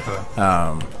okay.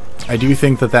 I do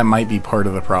think that might be part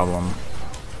of the problem.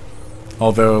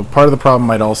 Although part of the problem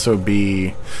might also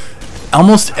be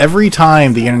almost every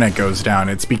time the internet goes down,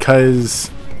 it's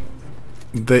because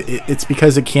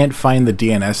it can't find the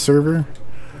DNS server.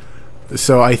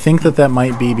 So I think that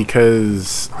might be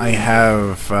because I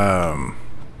have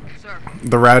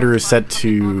the router is set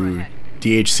to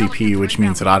DHCP, which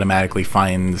means it automatically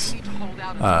finds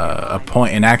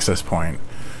an access point.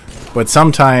 But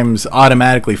sometimes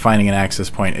automatically finding an access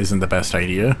point isn't the best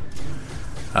idea.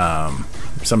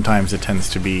 Sometimes it tends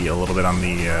to be a little bit on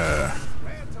the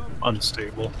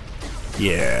unstable.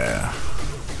 Yeah,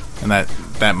 and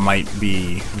that might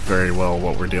be very well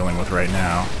what we're dealing with right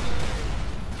now.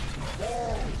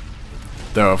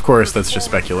 Though, of course, that's just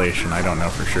speculation. I don't know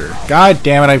for sure. God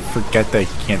damn it, I forget that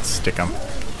you can't stick them.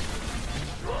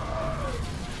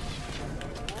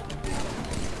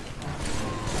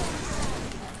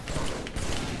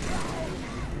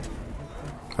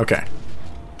 Okay.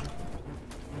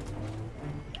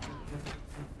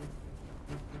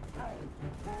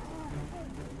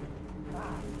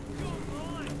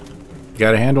 You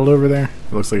got it handled over there?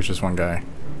 It looks like it's just one guy.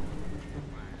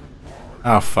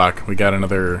 Oh fuck, we got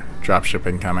another dropship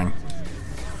incoming.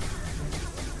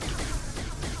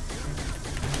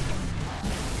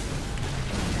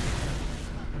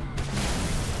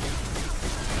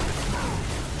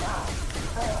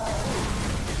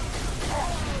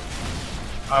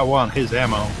 I want his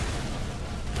ammo.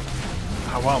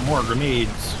 I want more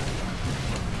grenades.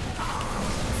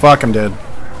 Fuck, I'm dead.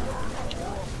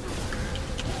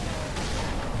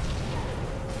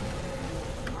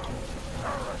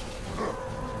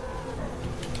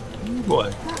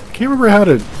 Boy. Can't remember how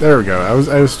to. There we go. I was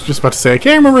just about to say I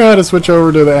can't remember how to switch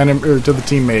over to the to the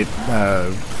teammate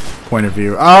point of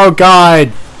view. Oh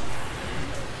god!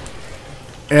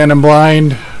 And I'm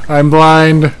blind. I'm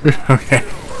blind. Okay.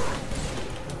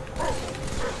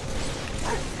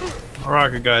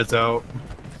 Rocket guy's out.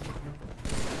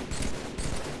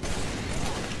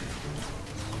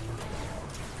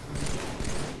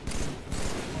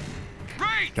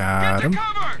 Got him.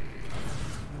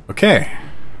 Okay.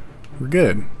 We're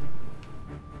good.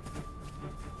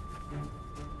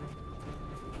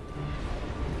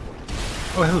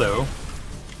 Oh, hello.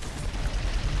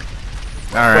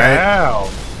 Alright. Wow.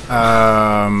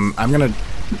 I'm gonna...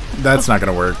 That's not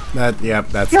gonna work. Yep,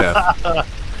 that's death.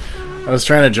 I was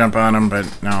trying to jump on him,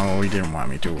 but no, he didn't want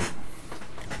me to.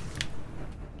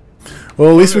 Well,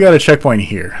 at least we got a checkpoint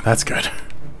here. That's good.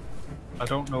 I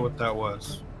don't know what that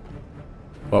was.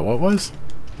 What was?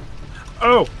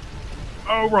 Oh!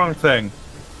 Oh, wrong thing.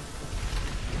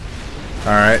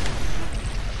 Alright.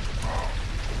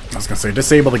 I was gonna say,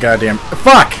 disable the goddamn...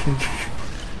 Fuck!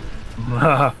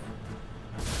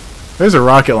 There's a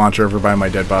rocket launcher over by my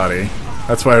dead body.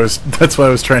 That's what I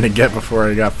was trying to get before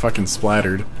I got fucking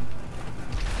splattered.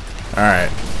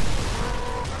 Alright.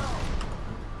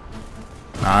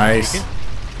 Nice.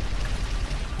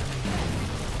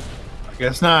 I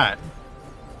guess not.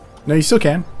 No, you still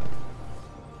can.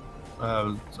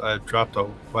 I dropped a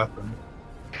weapon.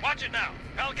 Watch it now.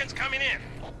 Pelicans coming in.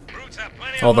 Brutes have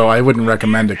plenty Although I wouldn't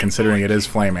recommend it considering it is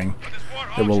flaming.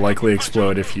 It will likely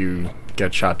explode if you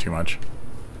get shot too much.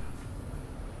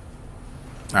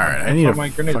 Alright, I need a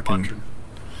fucking... Launcher.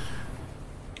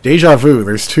 Deja vu,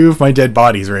 there's 2 of my dead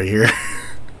bodies right here.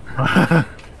 Alright,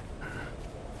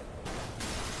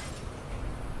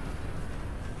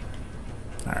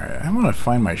 I want to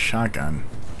find my shotgun.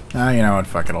 Ah, you know what,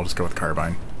 fuck it, I'll just go with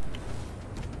carbine.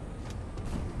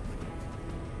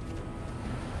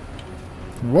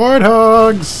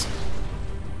 Warthogs!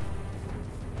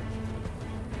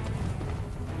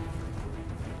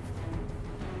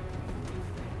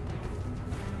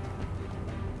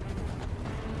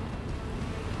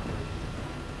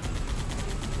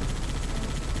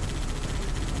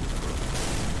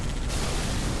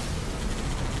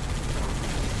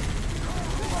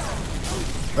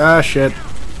 Ah, shit.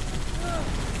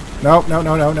 Nope, no.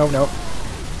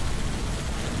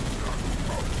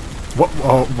 What?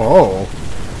 Whoa.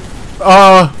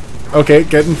 Okay,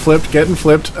 getting flipped.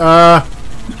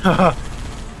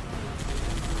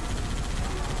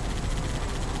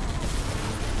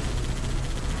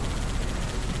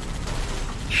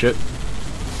 Shit.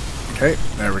 Okay,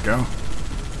 there we go.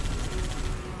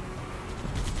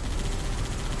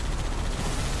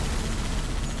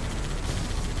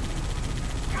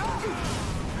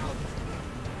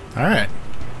 Alright.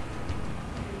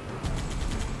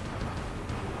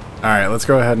 Alright, let's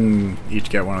go ahead and each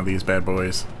get one of these bad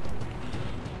boys.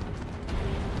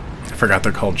 I forgot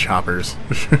they're called choppers.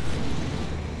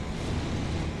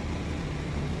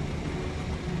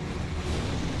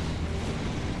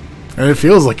 And it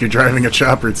feels like you're driving a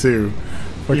chopper too.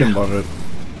 Fucking love it.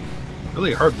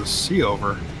 Really hard to see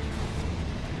over.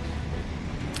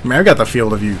 I mean, I've got the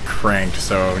field of view cranked,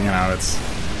 so, you know, it's...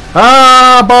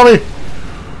 Ah, Bobby!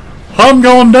 I'm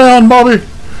going down, Bobby!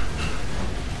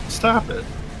 Stop it.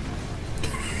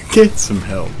 Get some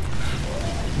help.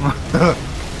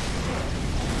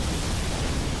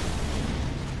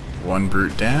 One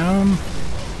brute down.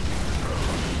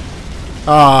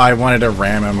 Oh, I wanted to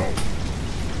ram him.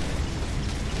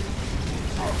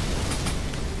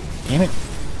 Damn it.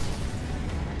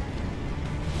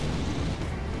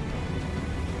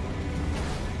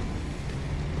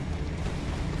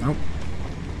 Nope.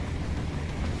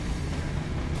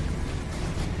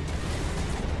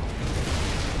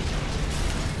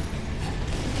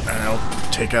 I'll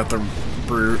take out the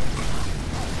brute.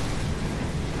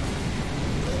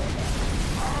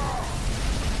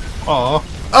 Aw.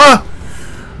 Ah!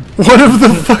 What of the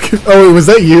fucking... Oh, wait, was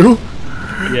that you?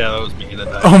 Yeah, that was me. That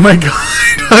died. Oh my god.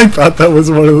 I thought that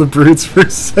was one of the brutes for a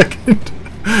second.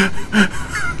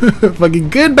 Fucking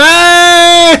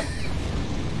goodbye!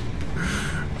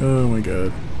 Oh my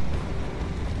god.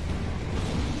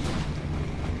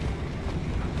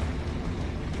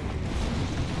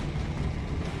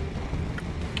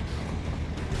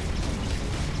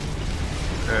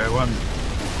 Okay, I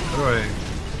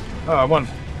want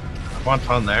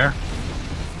on there.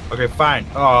 Okay, fine.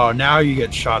 Oh, now you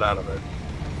get shot out of it.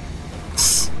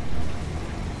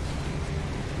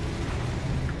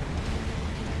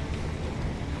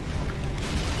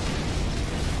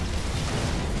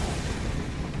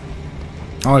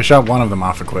 I only shot one of them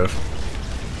off a cliff.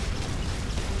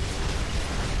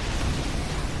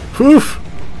 Whew!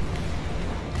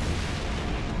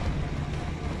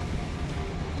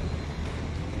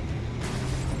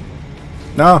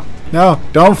 No, no,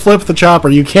 don't flip the chopper.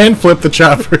 You can't flip the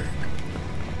chopper.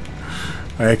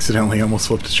 I accidentally almost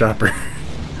flipped the chopper.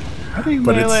 How do you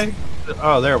melee?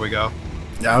 Oh, there we go.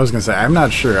 Yeah, I was gonna say, I'm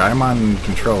not sure. I'm on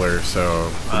controller, so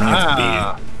for me it's B.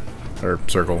 Or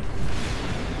circle.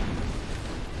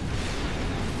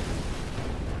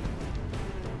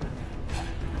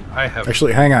 I have.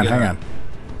 Actually, hang on, hang on.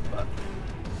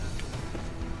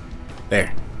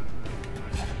 There.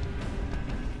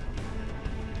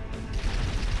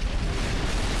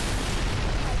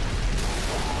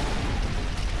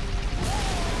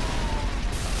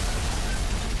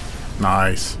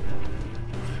 Nice.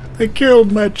 They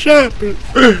killed my chopper.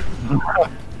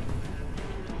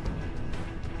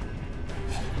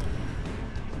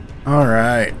 All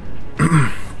right.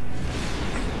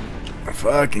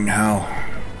 Fucking hell.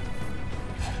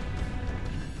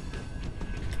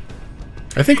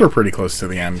 I think we're pretty close to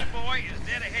the end.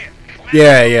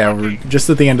 Yeah, we're just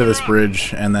at the end of this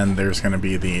bridge, and then there's going to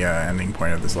be the ending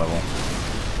point of this level.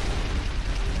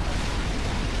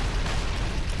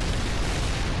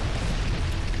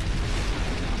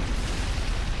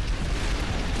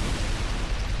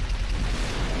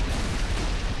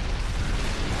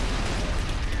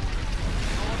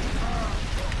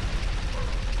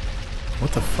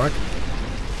 What the fuck?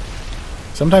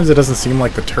 Sometimes it doesn't seem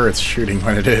like the turret's shooting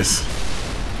when it is.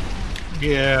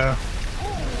 Yeah.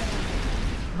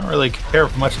 I don't really care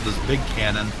for much of this big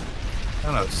cannon.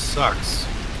 Kinda sucks.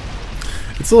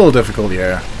 It's a little difficult,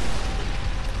 yeah.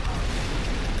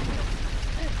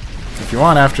 If you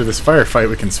want, after this firefight,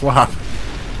 we can swap.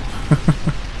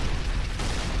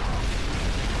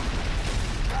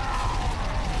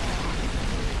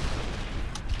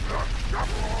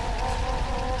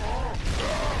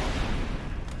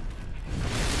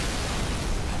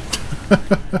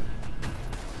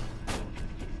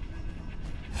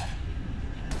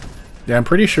 Yeah, I'm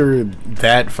pretty sure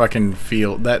that fucking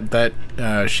field, that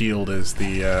shield is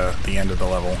the end of the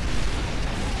level.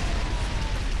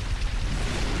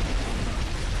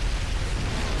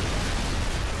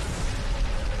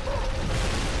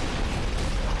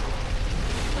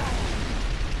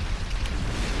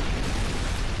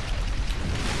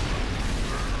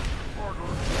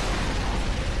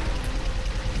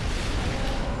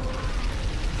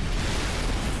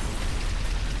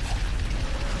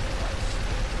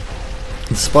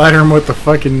 Splatter him with the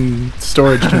fucking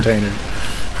storage container.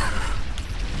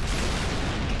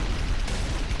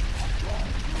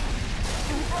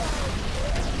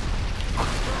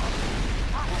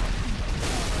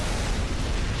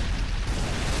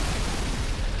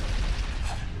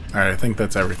 Alright, I think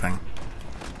that's everything.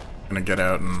 I'm gonna get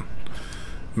out and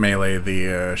melee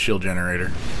the shield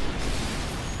generator.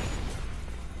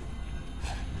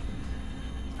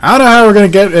 I don't know how we're gonna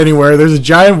get anywhere. There's a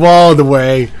giant wall in the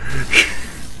way.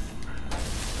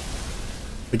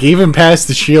 Like, even past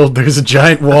the shield, there's a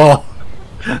giant wall.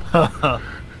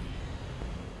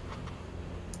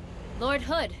 Lord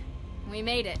Hood, we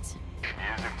made it.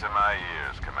 Music to my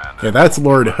ears, Commander. Yeah, that's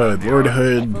Lord Hood. Lord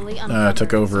Hood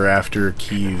took over after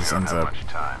Keyes ends up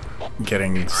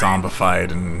getting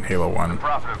zombified in Halo 1. The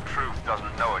Prophet of Truth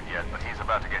doesn't know it yet, but he's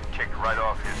about to get kicked right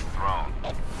off his throne.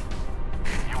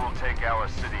 You will take our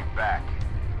city back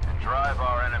and drive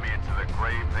our enemy into the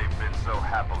grave they've been so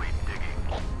happily digging.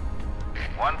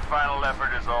 One final effort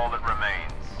is all that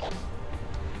remains.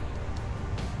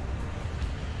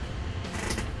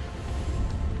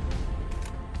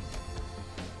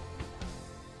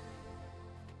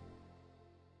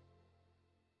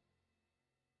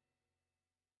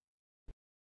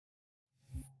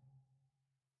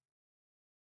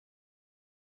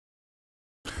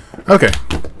 Okay.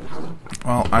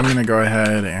 Well, I'm gonna go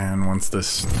ahead and once this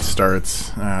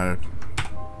starts,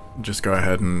 just go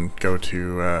ahead and go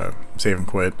to save and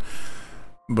quit.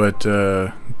 But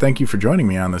thank you for joining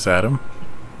me on this, Adam.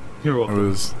 You're welcome. It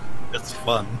was... It's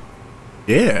fun.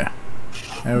 Yeah.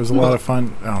 It was a lot of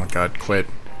fun. Oh god, quit.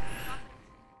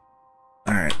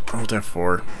 Alright, Alt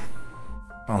F4.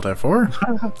 Alt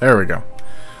F4? There we go.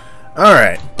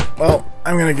 Alright. Well,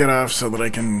 I'm gonna get off so that I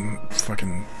can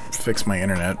fucking fix my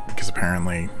internet, because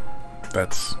apparently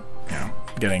that's, you know,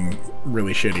 getting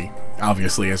really shitty.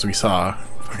 Obviously, as we saw,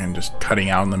 fucking just cutting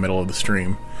out in the middle of the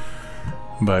stream.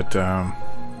 But,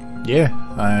 yeah,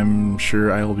 I'm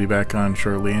sure I will be back on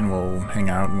shortly and we'll hang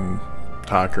out and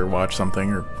talk or watch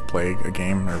something or play a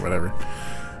game or whatever.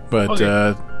 But,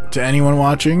 to anyone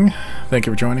watching, thank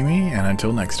you for joining me, and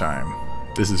until next time,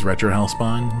 this is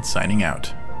RetroHellspawn signing out.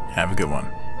 Have a good one.